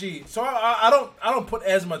IG. So I don't put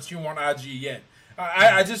as much humor on IG yet.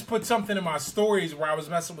 I just put something in my stories where I was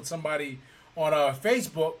messing with somebody on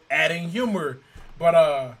Facebook, adding humor. But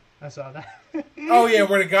I saw that. Oh yeah,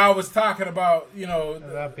 where the guy was talking about, you know,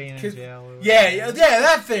 about being in jail. Yeah,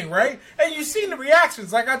 that thing, right? And you seen the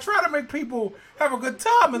reactions. Like I try to make people have a good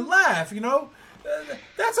time and laugh. You know,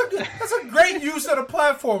 that's a great use of the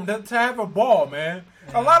platform to have a ball, man.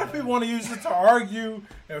 A lot of people want to use it to argue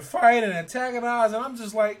and fight and antagonize, and I'm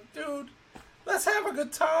just like, dude, let's have a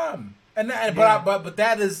good time. But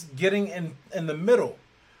that is getting in the middle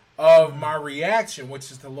of my reaction,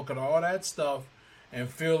 which is to look at all that stuff and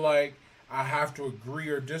feel like I have to agree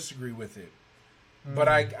or disagree with it. But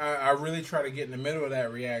I really try to get in the middle of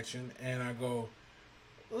that reaction, and I go,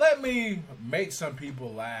 let me make some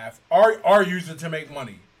people laugh or use it to make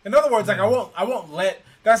money. In other words, like I won't let.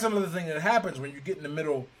 That's another thing that happens when you get in the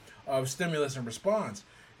middle of stimulus and response.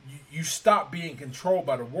 You stop being controlled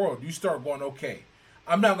by the world. You start going, okay,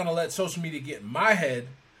 I'm not going to let social media get in my head.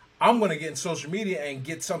 I'm going to get in social media and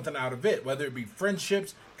get something out of it, whether it be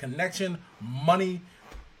friendships, connection, money,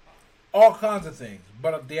 all kinds of things.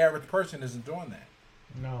 But the average person isn't doing that.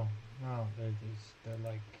 No, they're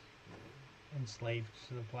like enslaved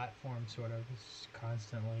to the platform, sort of. It's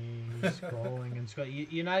constantly scrolling and scrolling.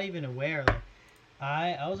 You're not even aware. Like,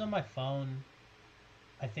 I was on my phone,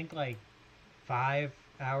 I think like 5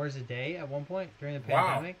 hours a day at one point during the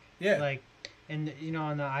pandemic. Wow. Yeah. Like, and you know,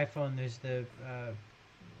 on the iPhone, there's the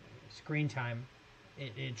screen time.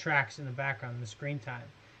 It tracks in the background the screen time.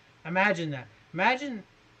 Imagine that. Imagine,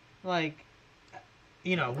 like,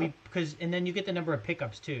 you know, and then you get the number of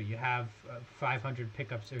pickups too. You have 500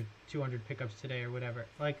 pickups or 200 pickups today or whatever.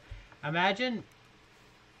 Like, imagine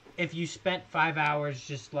if you spent 5 hours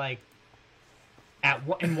just like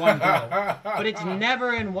in one go, but it's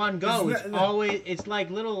never in one go. It's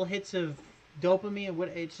like little hits of dopamine.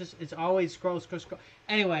 It's always scroll.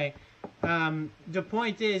 Anyway, the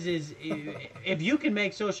point is if you can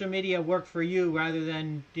make social media work for you rather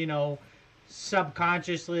than, you know,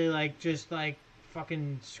 subconsciously just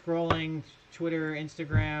fucking scrolling Twitter,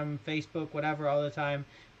 Instagram, Facebook, whatever all the time,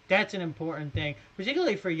 that's an important thing,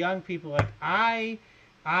 particularly for young people. Like I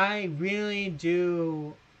really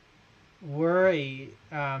do worry.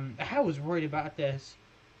 I was worried about this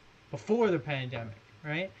before the pandemic,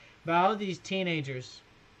 right? About all these teenagers,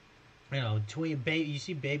 you know, you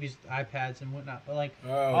see babies with iPads and whatnot, but like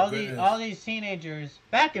all these teenagers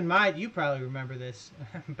back in my, you probably remember this,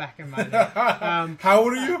 back in my day. How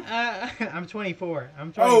old are you? I'm 24.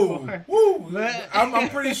 Oh, woo! I'm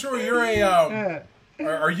pretty sure you're a.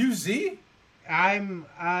 Are you Z?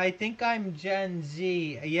 I think I'm Gen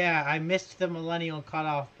Z. Yeah, I missed the millennial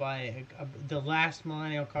cutoff by the last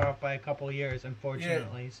millennial cutoff by a couple of years, Yeah.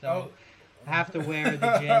 unfortunately. So Oh. I have to wear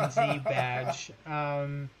the Gen Z badge.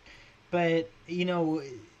 But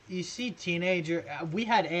you see teenager. We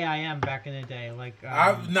had AIM back in the day, like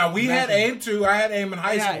Now we had message. AIM too. I had AIM in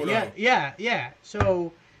high Yeah, school yeah, though. yeah.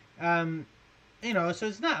 So, um, so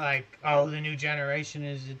it's not like, oh, the new generation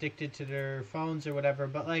is addicted to their phones or whatever,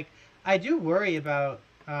 but like I do worry about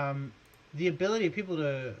the ability of people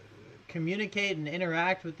to communicate and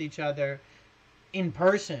interact with each other in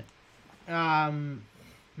person. Um,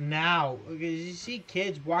 Now, because you see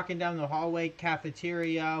kids walking down the hallway,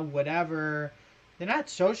 cafeteria, whatever, they're not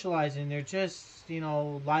socializing. They're just,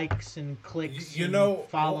 likes and clicks You and know,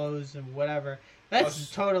 follows and whatever. a, That's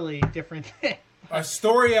a totally different thing. a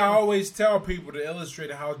story I always tell people to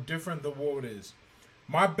illustrate how different the world is.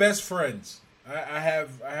 My best friends. I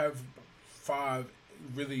have 5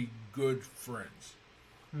 really good friends,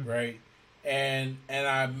 right? And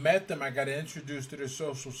I met them. I got introduced to their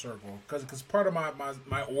social circle because part of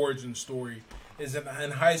my origin story is in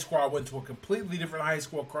high school. I went to a completely different high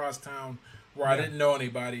school across town where I didn't know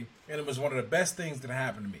anybody, and it was one of the best things that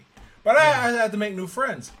happened to me. But I had to make new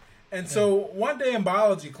friends, and so one day in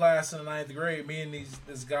biology class in the 9th grade, me and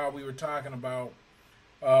this guy, we were talking about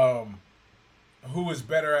who was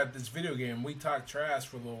better at this video game. We talked trash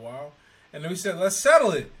for a little while, and then we said, let's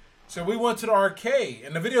settle it. So we went to the arcade,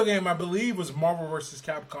 and the video game, I believe, was Marvel vs.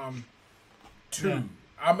 Capcom 2. Yeah.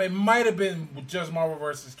 It might have been just Marvel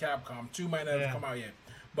vs. Capcom 2, might not have come out yet.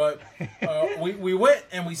 But we went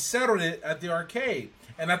and we settled it at the arcade.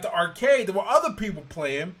 And at the arcade, there were other people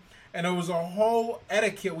playing, and there was a whole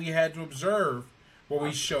etiquette we had to observe where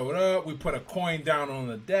we showed up. We put a coin down on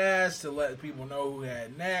the dash to let people know who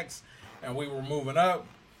had next, and we were moving up.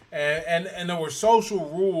 And there were social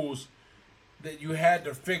rules that you had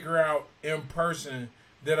to figure out in person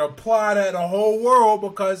that apply to the whole world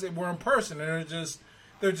because we're in person, and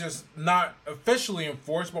they're just not officially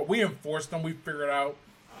enforced, but we enforced them. We figured out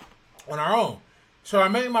on our own. So I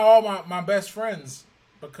made all my best friends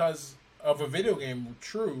because of a video game.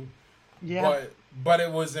 True, Yeah. but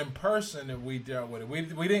it was in person that we dealt with it.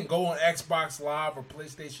 We didn't go on Xbox Live or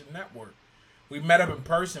PlayStation Network. We met up in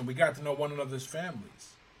person. We got to know one another's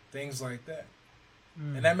families, things like that.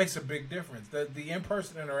 And that makes a big difference. The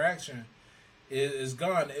in-person interaction is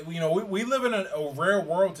gone. We live in a rare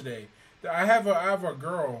world today. I have a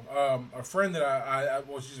girl, a friend that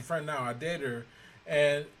well, she's a friend now. I dated her,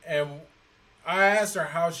 and I asked her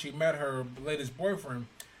how she met her latest boyfriend.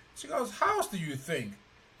 She goes, "How else do you think?"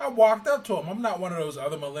 I walked up to him. I'm not one of those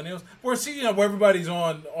other millennials where where everybody's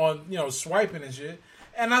on swiping and shit.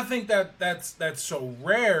 And I think that's so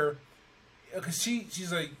rare. Because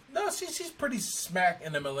she's like, no, she's pretty smack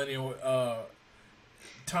in the millennial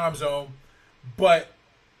time zone. But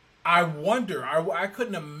I wonder, I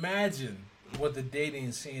couldn't imagine what the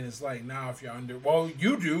dating scene is like now if you're under. Well,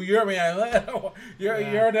 you do. You're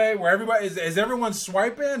there where everybody is everyone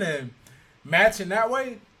swiping and matching that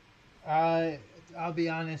way? I'll be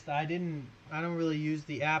honest. I don't really use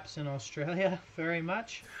the apps in Australia very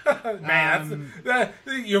much. Man,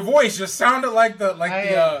 your voice just sounded like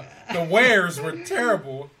the wares were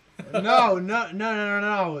terrible. No.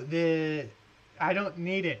 I don't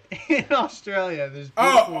need it in Australia. There's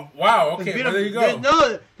beautiful, wow. Okay, well, there you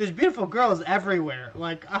go. There's beautiful girls everywhere,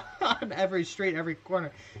 like on every street, every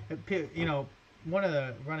corner. One of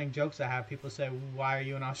the running jokes I have, people say, "Why are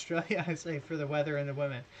you in Australia?" I say, "For the weather and the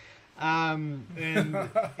women." So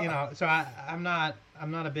I'm not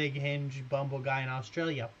a big Hinge Bumble guy in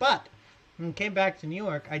Australia, but when I came back to New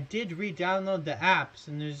York, I did re-download the apps,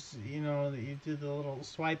 and there's you do the little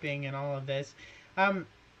swiping and all of this. I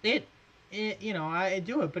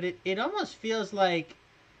do it, but it almost feels like,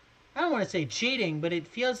 I don't want to say cheating, but it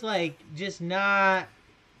feels like just not.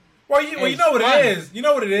 Well, you know what fun. it is. You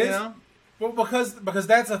know what it is. Well, because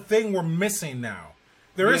that's a thing we're missing now.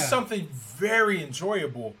 There is something very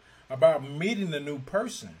enjoyable about meeting a new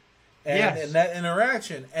person and that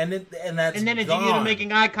interaction, and then it's gone.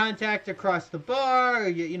 making eye contact across the bar, or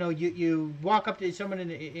you walk up to someone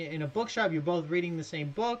in a bookshop, you're both reading the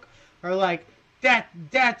same book, or like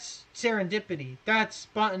that's serendipity, that's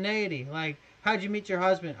spontaneity. Like, how'd you meet your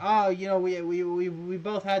husband? Oh, we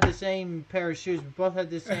both had the same pair of shoes, we both had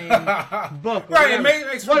the same book. Right, it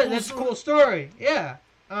makes that's a cool story. Yeah.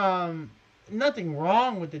 Nothing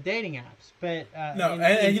wrong with the dating apps, but no,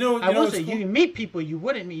 I will say, you meet people you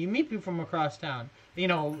wouldn't meet. You meet people from across town.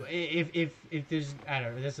 If there's, I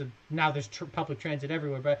don't know, now there's public transit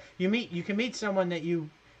everywhere, but you can meet someone that you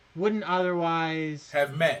wouldn't otherwise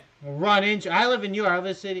Have met. run into. I live in New York. I live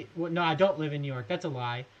in city. Well, no, I don't live in New York. That's a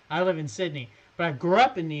lie. I live in Sydney, but I grew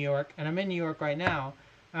up in New York, and I'm in New York right now.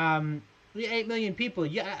 8 million people.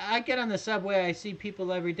 Yeah, I get on the subway. I see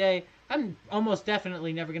people every day. I'm almost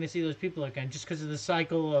definitely never going to see those people again, just because of the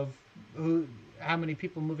cycle of how many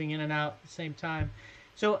people moving in and out at the same time.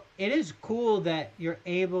 So it is cool that you're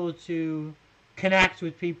able to connect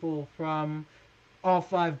with people from all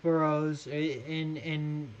five boroughs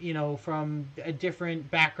in from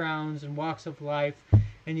different backgrounds and walks of life,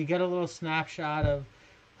 and you get a little snapshot of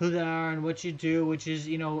who they are and what you do, which is,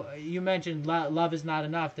 you mentioned love is not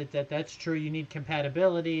enough. That's true. You need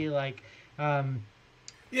compatibility, like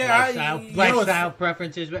lifestyle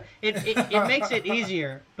preferences, but it makes it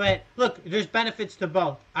easier. But look, there's benefits to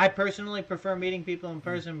both. I personally prefer meeting people in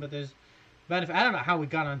person, but there's benefit. I don't know how we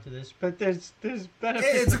got onto this, but there's benefits.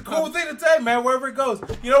 It's a cool thing to say, man. Wherever it goes,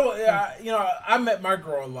 I met my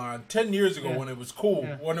girl online 10 years ago when it was cool.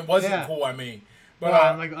 Yeah. When it wasn't cool, I mean.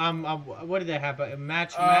 But what did they have? A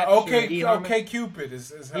match. Okay, Cupid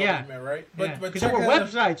is how we met, right? But because there were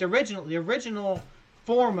websites the original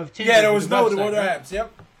form of Tinder. Yeah, there was no apps.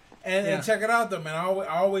 Yep. And check it out, though, man.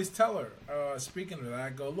 I always tell her. Speaking of that, I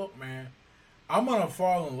go, look, man, I'm gonna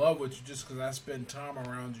fall in love with you just because I spend time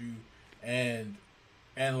around you, and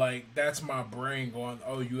like that's my brain going,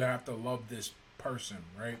 oh, you have to love this person,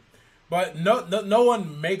 right? But no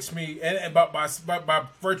one makes me, and by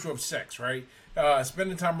virtue of sex, right?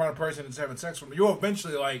 Spending time around a person that's having sex with them, you'll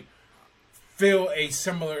eventually like feel a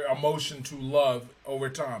similar emotion to love over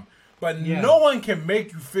time. But no one can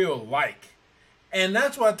make you feel like. And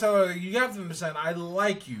that's why I tell her, you have to understand, I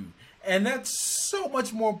like you. And that's so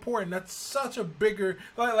much more important. That's such a bigger,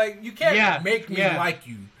 like you can't make me like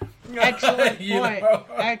you. Excellent point.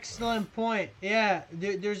 Excellent point. Yeah,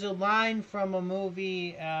 there's a line from a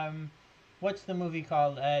movie. What's the movie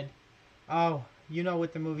called, Ed? Oh, you know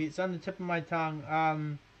what the movie. It's on the tip of my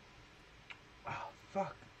tongue.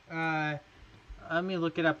 Fuck. Let me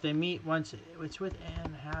look it up. They meet once. It's with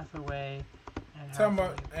Anne Hathaway. Talking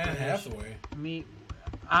about Anne Hathaway.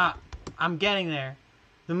 I'm getting there.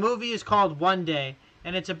 The movie is called One Day,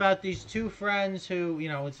 and it's about these two friends who,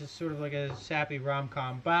 it's sort of like a sappy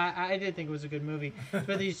rom-com, but I did think it was a good movie. It's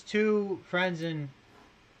about these two friends in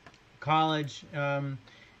college,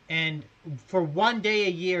 and for one day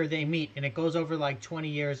a year they meet, and it goes over like 20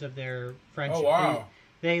 years of their friendship. Oh, wow.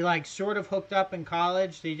 They like sort of hooked up in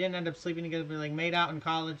college. They didn't end up sleeping together, but like made out in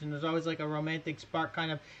college, and there's always like a romantic spark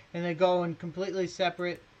kind of, and they go in completely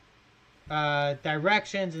separate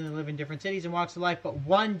directions, and they live in different cities and walks of life. But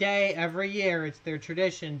one day every year, it's their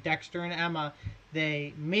tradition. Dexter and Emma,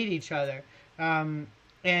 they meet each other, and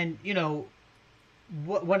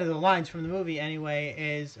one of the lines from the movie anyway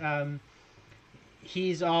is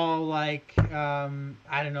he's all like I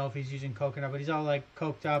don't know if he's using coconut, but he's all like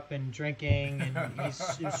coked up and drinking, and he's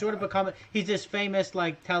sort of become he's this famous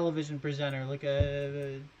like television presenter, like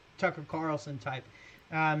a Tucker Carlson type.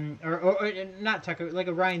 Or not Tucker, like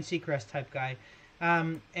a Ryan Seacrest type guy,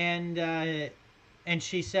 and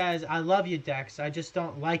she says, "I love you, Dex. I just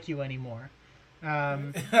don't like you anymore."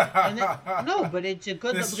 No, but it's a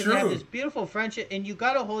good look because you have this beautiful friendship, and you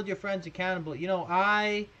got to hold your friends accountable.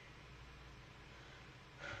 I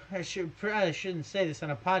shouldn't say this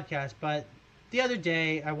on a podcast, but the other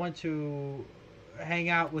day I went to hang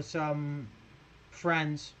out with some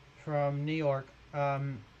friends from New York.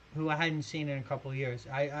 Who I hadn't seen in a couple of years.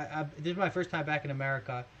 This is my first time back in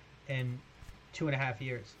America in 2.5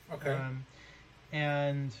 years. Okay.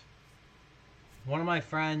 And one of my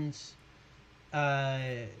friends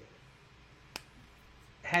I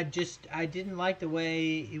didn't like the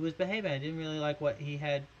way he was behaving. I didn't really like what he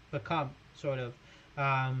had become, sort of.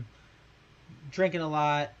 Drinking a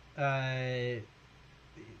lot,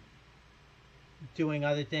 doing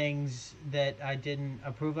other things that I didn't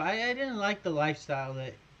approve of. I didn't like the lifestyle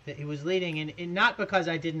that he was leading, and not because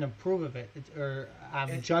I didn't approve of it or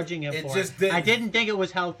I'm judging him for it. I didn't think it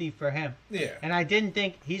was healthy for him. Yeah. And I didn't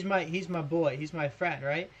think he's my boy, he's my friend,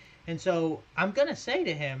 right? And so I'm gonna say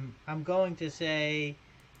to him,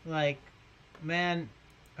 like, man,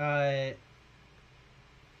 I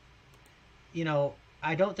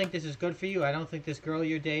don't think this is good for you. I don't think this girl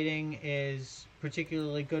you're dating is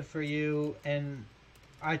particularly good for you, and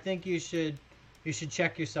I think you should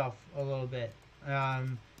check yourself a little bit.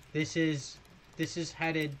 This is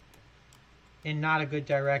headed in not a good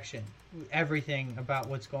direction. Everything about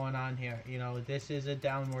what's going on here, this is a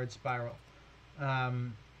downward spiral,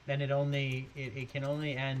 and it can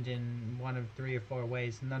only end in one of 3 or 4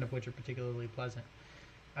 ways, none of which are particularly pleasant.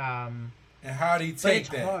 And how do you take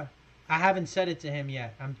that? Hard. I haven't said it to him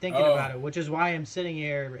yet. I'm thinking Oh. about it, which is why I'm sitting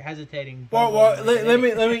here hesitating. Well, Bumbling like let, an let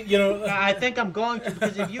me, idiot. let me, you know. I think I'm going to,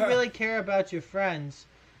 because if you really care about your friends,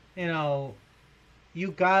 you know,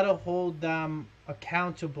 you gotta hold them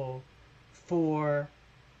accountable for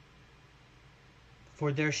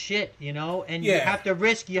their shit, you know, and you Yeah, have to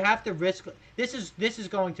risk. This is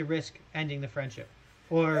going to risk ending the friendship,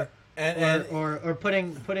 or and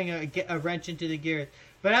putting a wrench into the gears.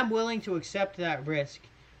 But I'm willing to accept that risk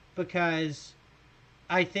because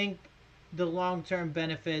I think the long term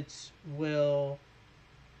benefits will,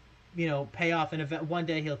 pay off. And one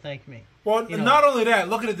day he'll thank me. well, You know, not only that.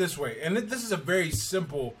 Look at it this way, and this is a very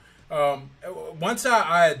simple. Once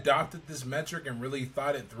I adopted this metric and really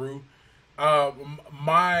thought it through,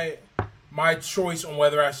 my choice on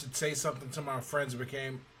whether I should say something to my friends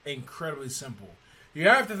became incredibly simple. You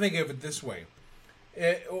have to think of it this way: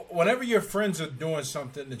 whenever your friends are doing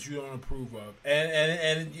something that you don't approve of,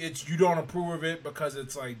 and it's you don't approve of it because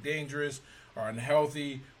it's like dangerous or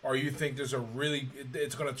unhealthy, or you think it's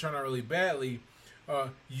going to turn out really badly,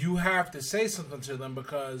 you have to say something to them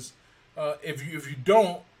because if you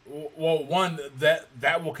don't, well, one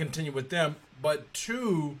that will continue with them, but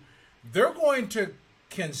two, they're going to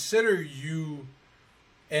consider you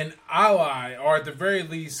an ally, or at the very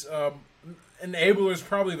least, enabler is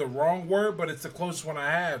probably the wrong word, but it's the closest one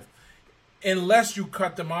I have. Unless you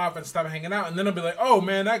cut them off and stop hanging out, and then they'll be like, "Oh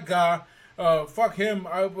man, that guy, fuck him,"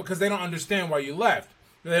 because they don't understand why you left.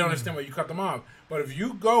 They don't understand why you cut them off. But if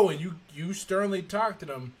you go and you sternly talk to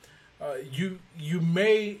them, you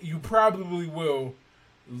probably will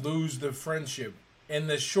lose the friendship in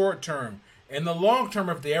the short term. In the long term,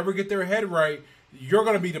 if they ever get their head right, you're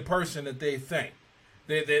going to be the person that they think.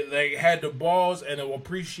 They had the balls, and they will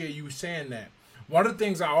appreciate you saying that. One of the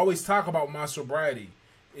things I always talk about with my sobriety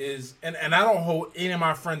is, and I don't hold any of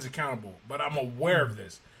my friends accountable, but I'm aware of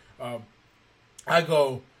this. I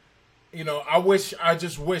go, I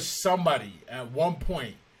just wish somebody at one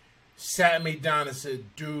point sat me down and said,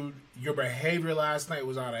 dude, your behavior last night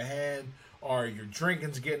was out of hand, or your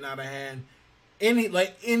drinking's getting out of hand.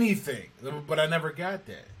 Anything. But I never got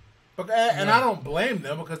that. And I don't blame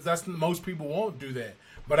them because most people won't do that.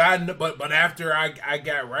 But after I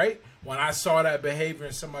got right, when I saw that behavior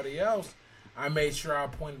in somebody else, I made sure I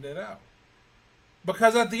pointed it out.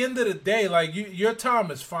 Because at the end of the day, like your time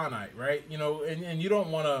is finite, right? And you don't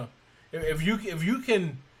want to. If you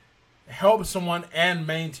can help someone and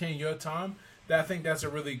maintain your time, I think that's a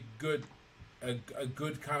really good a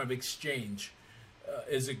good kind of exchange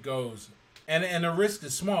as it goes. And the risk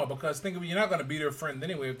is small because think of it, you're not going to be their friend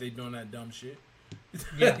anyway if they're doing that dumb shit.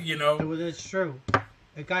 Yeah, Well, that's true.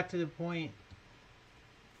 It got to the point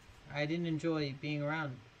I didn't enjoy being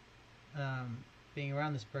around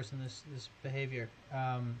this person, this behavior,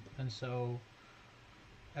 and so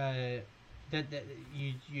that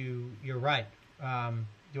you're right.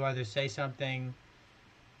 You either say something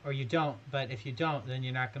or you don't. But if you don't, then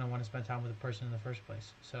you're not going to want to spend time with the person in the first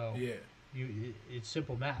place. So yeah. It's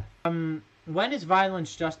simple math. When is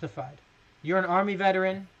violence justified? You're an Army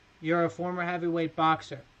veteran. You're a former heavyweight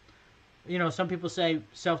boxer. Some people say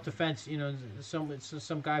self-defense.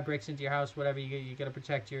 Some guy breaks into your house, whatever. You got to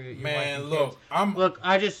protect your Man, wife and look,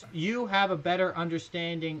 kids. You have a better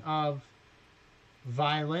understanding of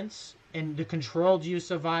violence and the controlled use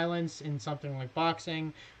of violence in something like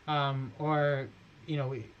boxing, or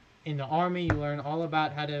in the Army, you learn all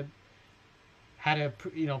about how to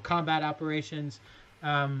combat operations.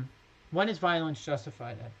 When is violence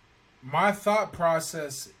justified, Ed? My thought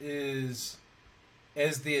process is,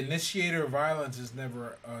 as the initiator of violence, is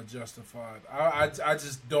never justified. I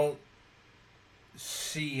just don't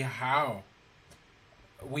see how.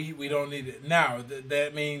 We don't need it now.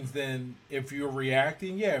 That means then, if you're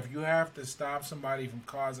reacting, if you have to stop somebody from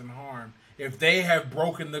causing harm, if they have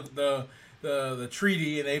broken the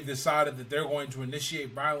treaty and they've decided that they're going to initiate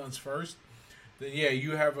violence first, then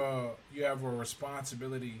you have a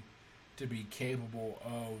responsibility to be capable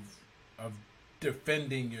of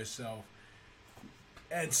defending yourself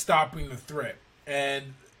and stopping the threat.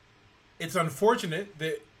 And it's unfortunate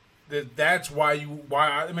that's why you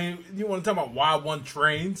want to talk about why one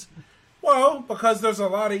trains. Well, because there's a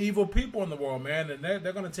lot of evil people in the world, man, and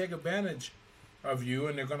they're going to take advantage of you,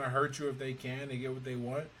 and they're going to hurt you if they can. They get what they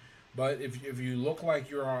want. But if you look like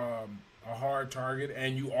you're a hard target,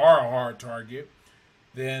 and you are a hard target,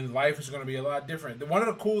 then life is going to be a lot different. One of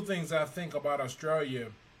the cool things I think about Australia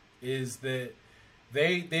is that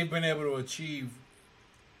they've been able to achieve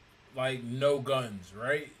like no guns,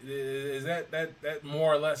 right? Is that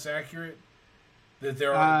more or less accurate? That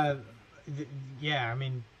there are yeah, I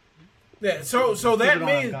mean, yeah. So that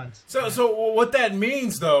means so what that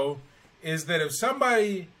means though is that if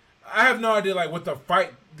somebody, I have no idea like what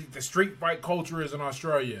the street fight culture is in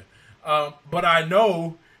Australia, but I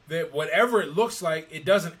know that whatever it looks like, it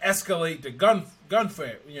doesn't escalate to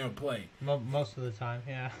gunfire, play. Most of the time,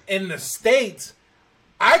 yeah. In the States,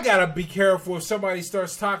 I gotta be careful if somebody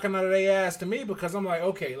starts talking out of their ass to me, because I'm like,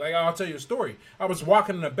 okay, like I'll tell you a story. I was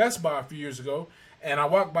walking in a Best Buy a few years ago, and I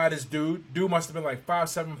walked by this dude. Dude must have been like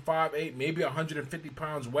 5'7", 5'8", maybe 150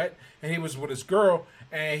 pounds wet, and he was with his girl,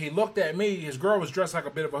 and he looked at me. His girl was dressed like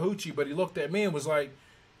a bit of a hoochie, but he looked at me and was like,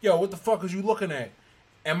 yo, what the fuck is you looking at?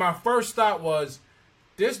 And my first thought was,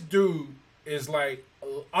 this dude is like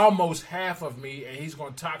almost half of me, and he's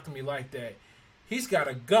going to talk to me like that. He's got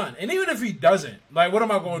a gun. And even if he doesn't, like, what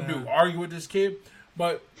am I going to do? Argue with this kid?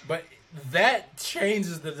 But that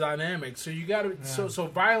changes the dynamic. So you got to so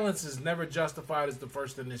violence is never justified as the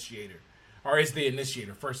first initiator. Or is the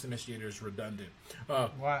initiator. First initiator is redundant.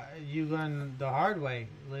 Well, you learn the hard way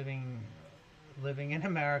living in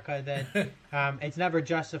America that it's never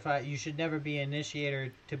justified. You should never be an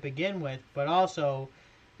initiator to begin with, but also,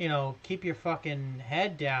 keep your fucking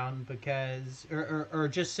head down, because, or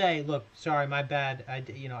just say, look, sorry, my bad. I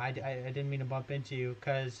didn't mean to bump into you,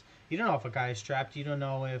 because you don't know if a guy is strapped. You don't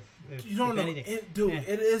know if you don't know anything.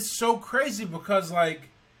 It is so crazy, because like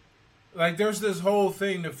there's this whole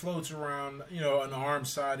thing that floats around. An armed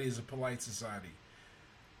society is a polite society.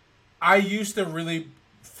 I used to really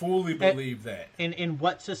fully believe that. In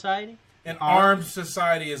what society? An armed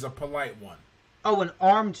society is a polite one. Oh, an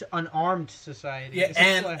unarmed society. Yeah,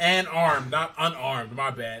 and armed, not unarmed. My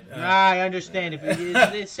bad. I understand.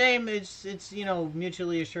 It's the same. It's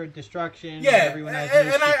mutually assured destruction. Yeah, everyone has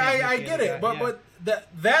and I get it, but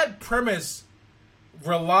that premise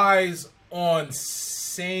relies on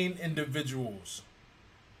sane individuals.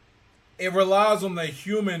 It relies on the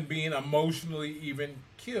human being emotionally even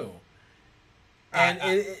killed. And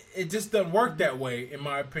it just doesn't work that way, in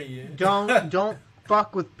my opinion. Don't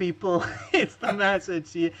fuck with people. It's the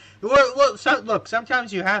message. Look,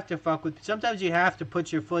 sometimes you have to fuck with. Sometimes you have to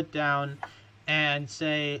put your foot down and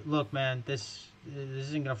say, "Look, man, this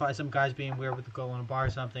isn't gonna fight. Some guy's being weird with the girl in a bar or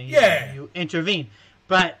something." You intervene.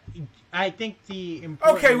 But I think the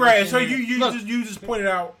important. Okay, right. So you just pointed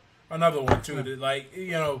out another one too. That, like,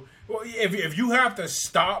 if you have to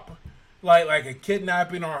stop. Like a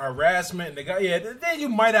kidnapping or harassment, then you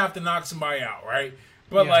might have to knock somebody out, right?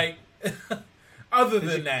 But other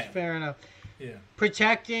than that, fair enough. Yeah,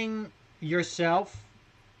 protecting yourself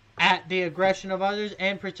at the aggression of others,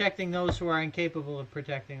 and protecting those who are incapable of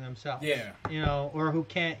protecting themselves. Yeah, or who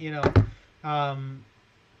can't,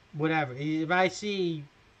 whatever. If I see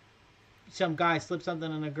some guy slip something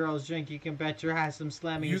in a girl's drink, you can bet your ass I'm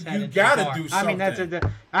slamming his head into the bar. You gotta do something. I mean,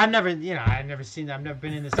 I've never seen that. I've never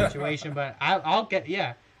been in this situation, but I'll get,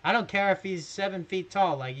 I don't care if he's 7 feet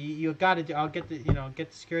tall. Like, you gotta do, I'll get the, get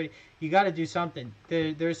the security. You gotta do something.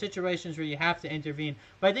 There are situations where you have to intervene.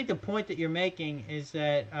 But I think the point that you're making is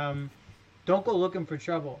that, don't go looking for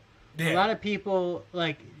trouble. Yeah. A lot of people,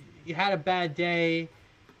 like, you had a bad day,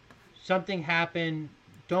 something happened,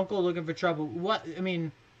 don't go looking for trouble. One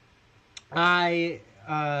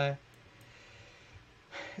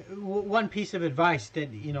piece of advice that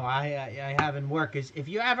I have in work is, if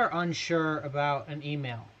you're ever unsure about an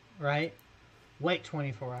email, right? Wait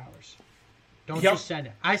 24 hours. Don't just send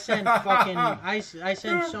it. I send fucking I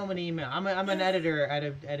send so many emails. I'm an editor at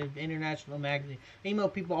an international magazine. I email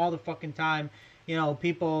people all the fucking time.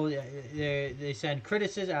 People they send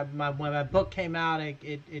criticism. When my book came out,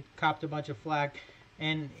 it copped a bunch of flack,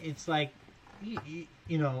 and it's like, you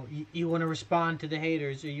want to respond to the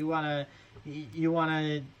haters, or you want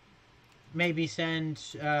to maybe send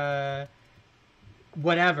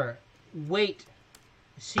whatever. Wait,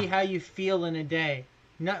 see how you feel in a day.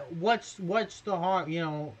 Not what's the harm,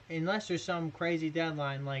 unless there's some crazy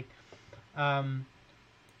deadline, like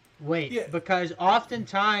wait, because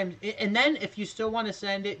oftentimes, and then if you still want to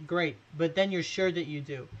send it, great, but then you're sure that you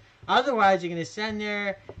do. Otherwise, you're going to send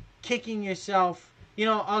there kicking yourself.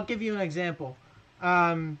 I'll give you an example.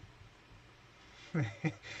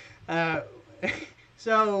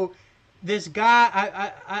 So this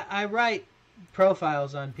guy, I write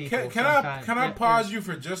profiles on people. Can I pause you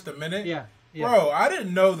for just a minute? Yeah. Bro, I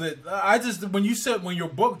didn't know that. When you said when your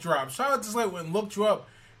book dropped, so I just went and looked you up.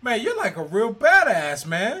 Man, you're like a real badass,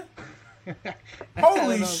 man.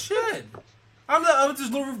 Holy shit! I'm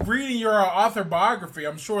just reading your author biography.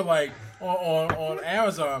 I'm sure, like on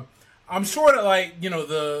Amazon. I'm sure that, like,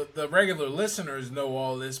 the regular listeners know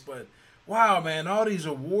all this, but wow, man, all these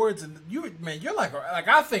awards, and you're like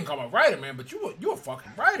I think I'm a writer, man, but you're a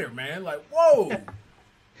fucking writer, man. Like, whoa.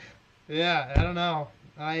 Yeah, I don't know.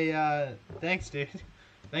 Thanks, dude.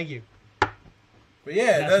 Thank you. But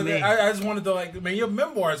yeah, That's me. I just wanted to your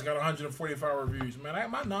memoirs got 145 reviews,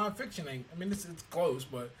 man. My nonfiction ain't. I mean, it's close,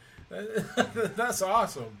 but that's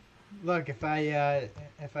awesome. Look, if I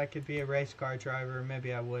could be a race car driver,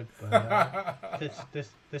 maybe I would. But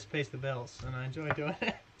this pays the bills, and I enjoy doing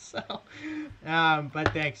it. So, but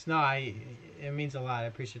thanks. No, it means a lot. I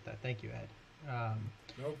appreciate that. Thank you, Ed.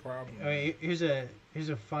 No problem. I mean, here's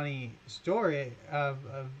a funny story of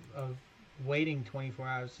waiting 24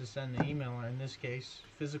 hours to send an email, or in this case,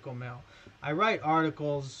 physical mail. I write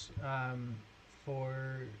articles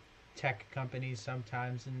for tech companies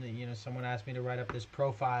sometimes, and someone asked me to write up this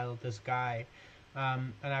profile of this guy,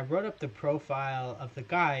 and I wrote up the profile of the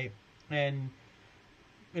guy, and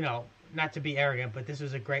not to be arrogant, but this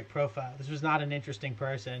was a great profile. This was not an interesting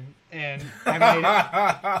person, and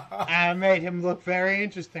I made him look very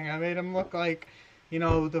interesting. I made him look like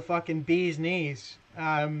the fucking bee's knees.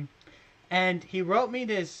 And he wrote me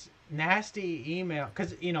this nasty email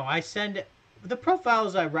because I send the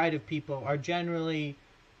profiles I write of people are generally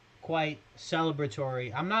quite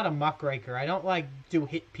celebratory. I'm not a muckraker. I don't do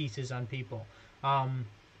hit pieces on people.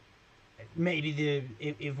 Maybe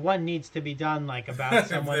if one needs to be done about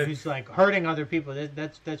someone who's hurting other people,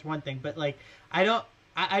 that's one thing. But I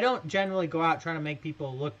don't generally go out trying to make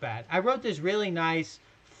people look bad. I wrote this really nice,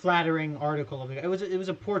 flattering article of it. It was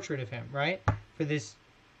a portrait of him, right? For this,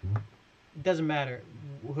 it doesn't matter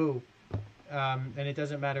who, and it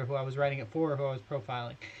doesn't matter who I was writing it for or who I was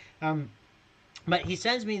profiling. But he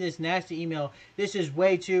sends me this nasty email. This is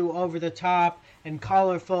way too over the top and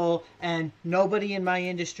colorful, and nobody in my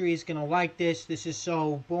industry is gonna like this. This is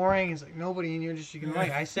so boring. It's nobody in your industry can like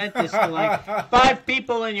it. I sent this to 5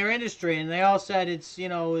 people in your industry, and they all said it's it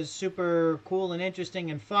was super cool and interesting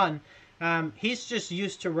and fun. He's just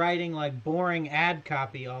used to writing boring ad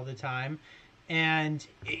copy all the time, and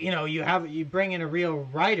you bring in a real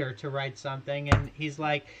writer to write something, and he's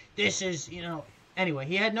like, this is Anyway,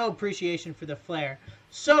 he had no appreciation for the flair.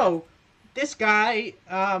 So, this guy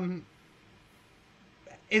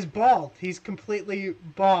is bald. He's completely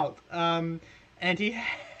bald. And he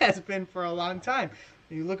has been for a long time.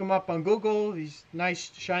 You look him up on Google, he's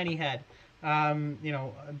nice, shiny head. A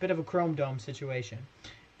bit of a chrome dome situation.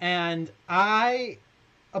 And I,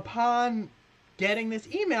 upon getting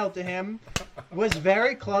this email to him, was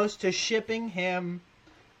very close to shipping him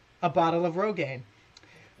a bottle of Rogaine.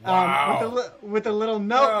 Wow. With a little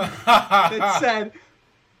note that said,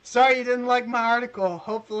 "Sorry you didn't like my article.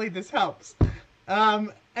 Hopefully this helps."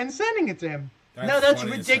 And sending it to him. That's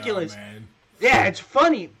ridiculous. Man. Yeah, it's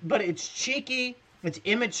funny, but it's cheeky. It's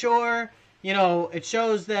immature. It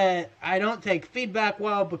shows that I don't take feedback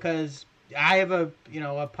well because I have a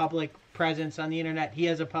public presence on the internet. He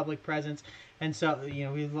has a public presence, and so we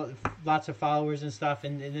have lots of followers and stuff.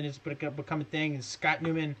 And then it's become a thing. And Scott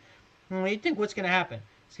Newman, you think what's going to happen?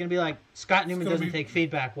 It's going to be Scott Newman doesn't take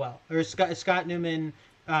feedback well. Or Scott Newman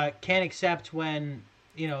can't accept when,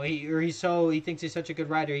 he thinks he's such a good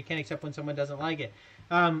writer, he can't accept when someone doesn't like it.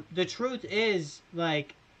 The truth is,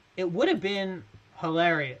 it would have been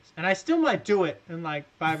hilarious. And I still might do it in 5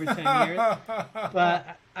 or 10 years.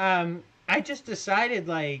 But I just decided,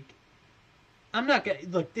 I'm not going to,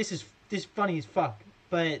 look, this is funny as fuck.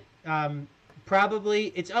 But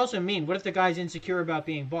probably, it's also mean. What if the guy's insecure about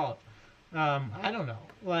being bald? I don't know.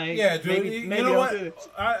 Yeah, dude. Maybe you know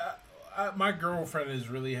what? My girlfriend has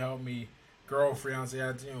really helped me. Fiance,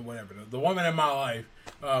 whatever. The woman in my life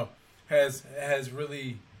has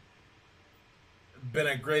really been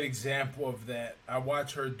a great example of that. I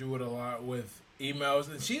watch her do it a lot with emails,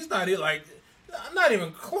 and she's not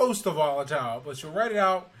even close to volatile, but she'll write it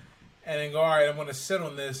out and then go, all right, I'm going to sit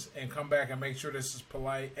on this and come back and make sure this is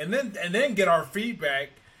polite, and then get our feedback.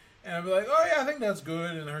 And I'll be like, oh, yeah, I think that's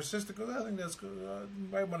good. And her sister goes, I think that's good. You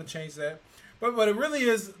might want to change that. But it really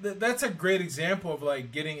is, that's a great example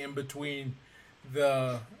of, getting in between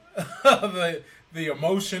the the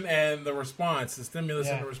emotion and the response, the stimulus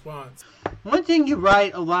and the response. One thing you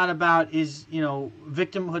write a lot about is,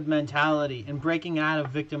 victimhood mentality and breaking out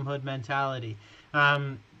of victimhood mentality.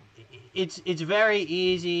 It's very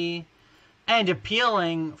easy and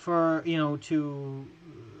appealing for, to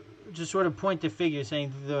just sort of point the figure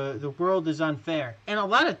saying the world is unfair. And a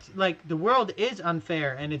lot of, the world is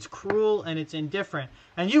unfair and it's cruel and it's indifferent.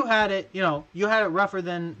 And you had it rougher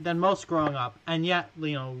than most growing up. And yet,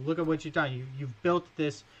 look at what you've done. You've built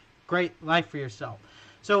this great life for yourself.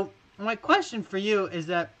 So my question for you is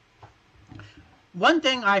that one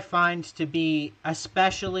thing I find to be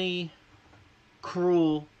especially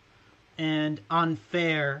cruel and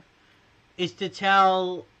unfair is to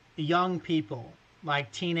tell young people,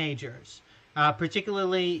 like teenagers,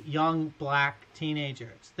 particularly young black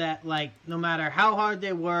teenagers. That like no matter how hard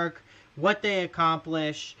they work, what they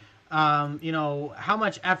accomplish, how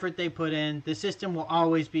much effort they put in, the system will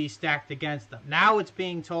always be stacked against them. Now it's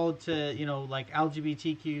being told to like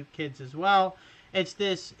LGBTQ kids as well. It's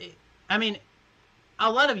this. I mean,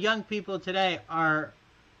 a lot of young people today are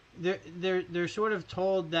they're sort of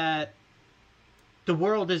told that the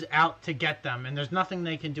world is out to get them and there's nothing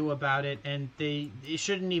they can do about it, and they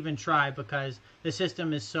shouldn't even try because the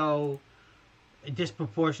system is so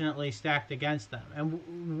disproportionately stacked against them.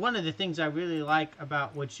 And one of the things I really like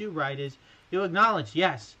about what you write is you acknowledge,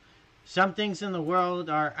 yes, some things in the world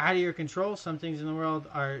are out of your control, some things in the world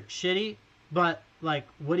are shitty, but like,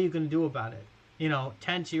 what are you going to do about it?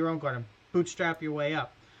 Tend to your own garden, bootstrap your way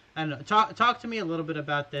up. I don't know. Talk to me a little bit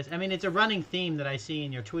about this. I mean, it's a running theme that I see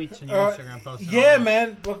in your tweets and your Instagram posts. Yeah,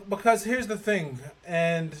 man. Because here's the thing,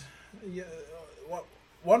 and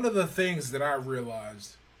one of the things that I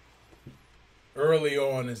realized early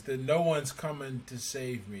on is that no one's coming to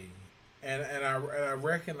save me, and I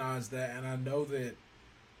recognize that, and I know that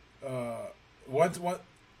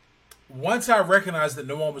once I recognized that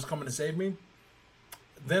no one was coming to save me,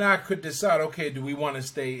 then I could decide, okay, do we want to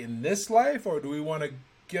stay in this life or do we want to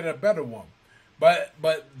get a better one? But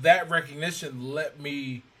that recognition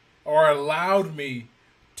allowed me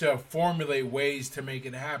to formulate ways to make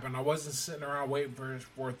it happen. I wasn't sitting around waiting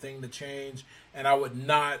for a thing to change, and I would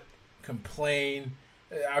not complain.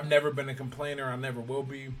 I've never been a complainer. I never will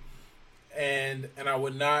be. And I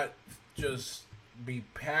would not just be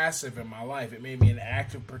passive in my life. It made me an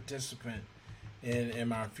active participant in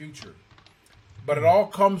my future. But it all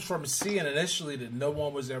comes from seeing initially that no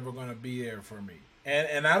one was ever going to be there for me.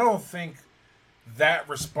 And I don't think that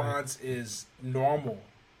response is normal.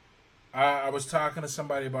 I was talking to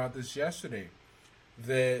somebody about this yesterday,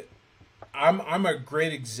 that I'm a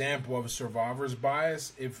great example of survivor's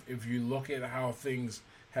bias if you look at how things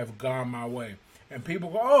have gone my way. And people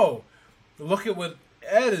go, oh, look at what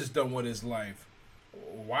Ed has done with his life.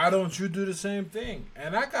 Why don't you do the same thing?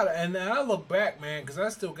 And I look back, man, because I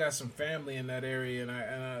still got some family in that area, and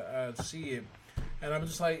I see it. And I'm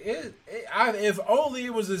just like, if only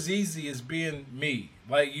it was as easy as being me.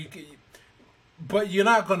 Like, but you're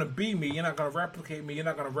not going to be me. You're not going to replicate me. You're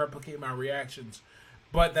not going to replicate my reactions.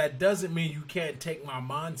 But that doesn't mean you can't take my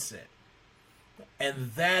mindset.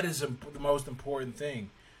 And that is the most important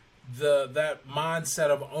thing. That mindset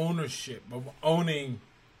of ownership, of owning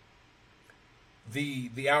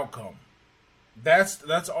the outcome.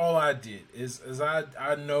 That's all I did. Is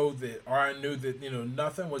I know that, or I knew that,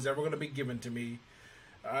 nothing was ever going to be given to me.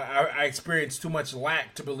 I experienced too much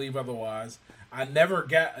lack to believe otherwise. I never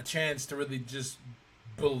got a chance to really just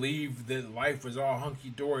believe that life was all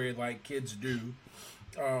hunky-dory like kids do.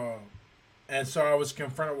 And so I was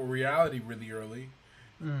confronted with reality really early.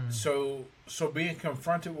 So being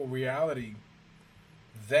confronted with reality,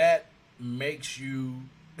 that makes you...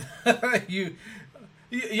 you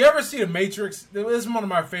ever see The Matrix? This is one of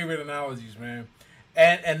my favorite analogies, man.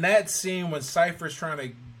 And that scene when Cypher's trying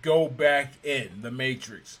to go back in The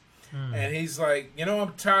Matrix. And he's like,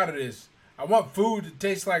 I'm tired of this. I want food to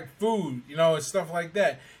taste like food, and stuff like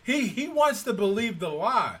that. He wants to believe the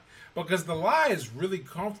lie because the lie is really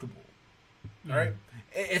comfortable, right?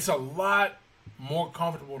 It's a lot more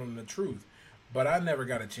comfortable than the truth. But I never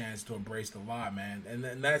got a chance to embrace the lie, man,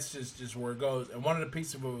 and that's just where it goes. And one of the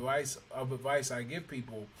pieces of advice I give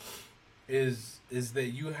people is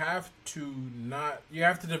that you have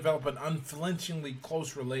to develop an unflinchingly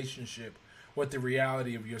close relationship with the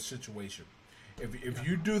reality of your situation. If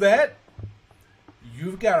you do that,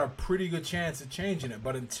 you've got a pretty good chance of changing it.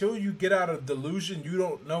 But until you get out of delusion, you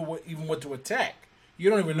don't know what to attack. You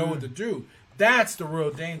don't even know what to do. That's the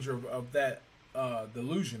real danger of that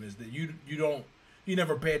delusion, is that you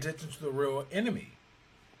never pay attention to the real enemy.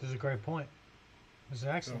 This is a great point. This is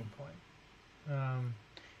an excellent point.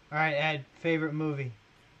 All right, Ed, favorite movie?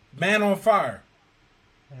 Man on Fire.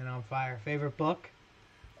 Man on Fire. Favorite book?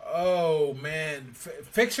 Oh, man.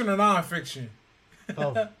 Fiction or nonfiction?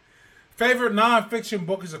 Both. Favorite nonfiction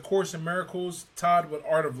book is A Course in Miracles, Taught with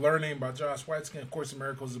Art of Learning by Josh Waitzkin. A Course in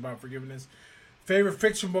Miracles is about forgiveness. Favorite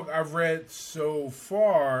fiction book I've read so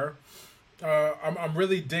far, I'm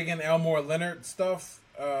really digging Elmore Leonard stuff.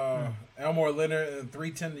 Elmore Leonard and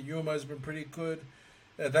 310 to Yuma has been pretty good.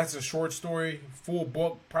 That's a short story. Full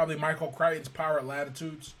book, probably Michael Crichton's Power at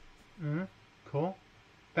Latitudes. Cool.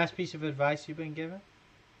 Best piece of advice you've been given?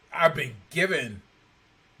 I've been given.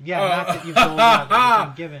 Yeah, not that you've told out, that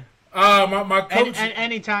you've been given. My coach.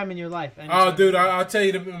 Any time in your life. Oh, dude, I'll tell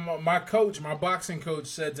you, my coach, my boxing coach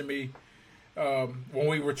said to me, when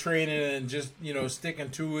we were training and just sticking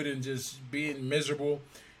to it and just being miserable.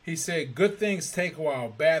 He said, "Good things take a while.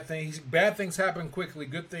 Bad things happen quickly.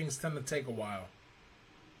 Good things tend to take a while."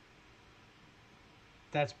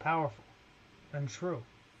 That's powerful and true.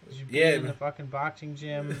 'Cause you Yeah, being in the man. fucking boxing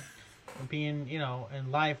gym, and being,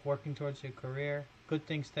 in life, working towards your career, good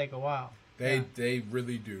things take a while. Yeah. They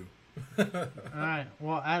really do. All right.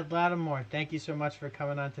 Well, Ed Latimore, thank you so much for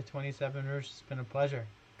coming on to 27 Roots. It's been a pleasure.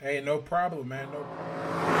 Hey, no problem, man. No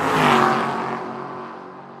problem.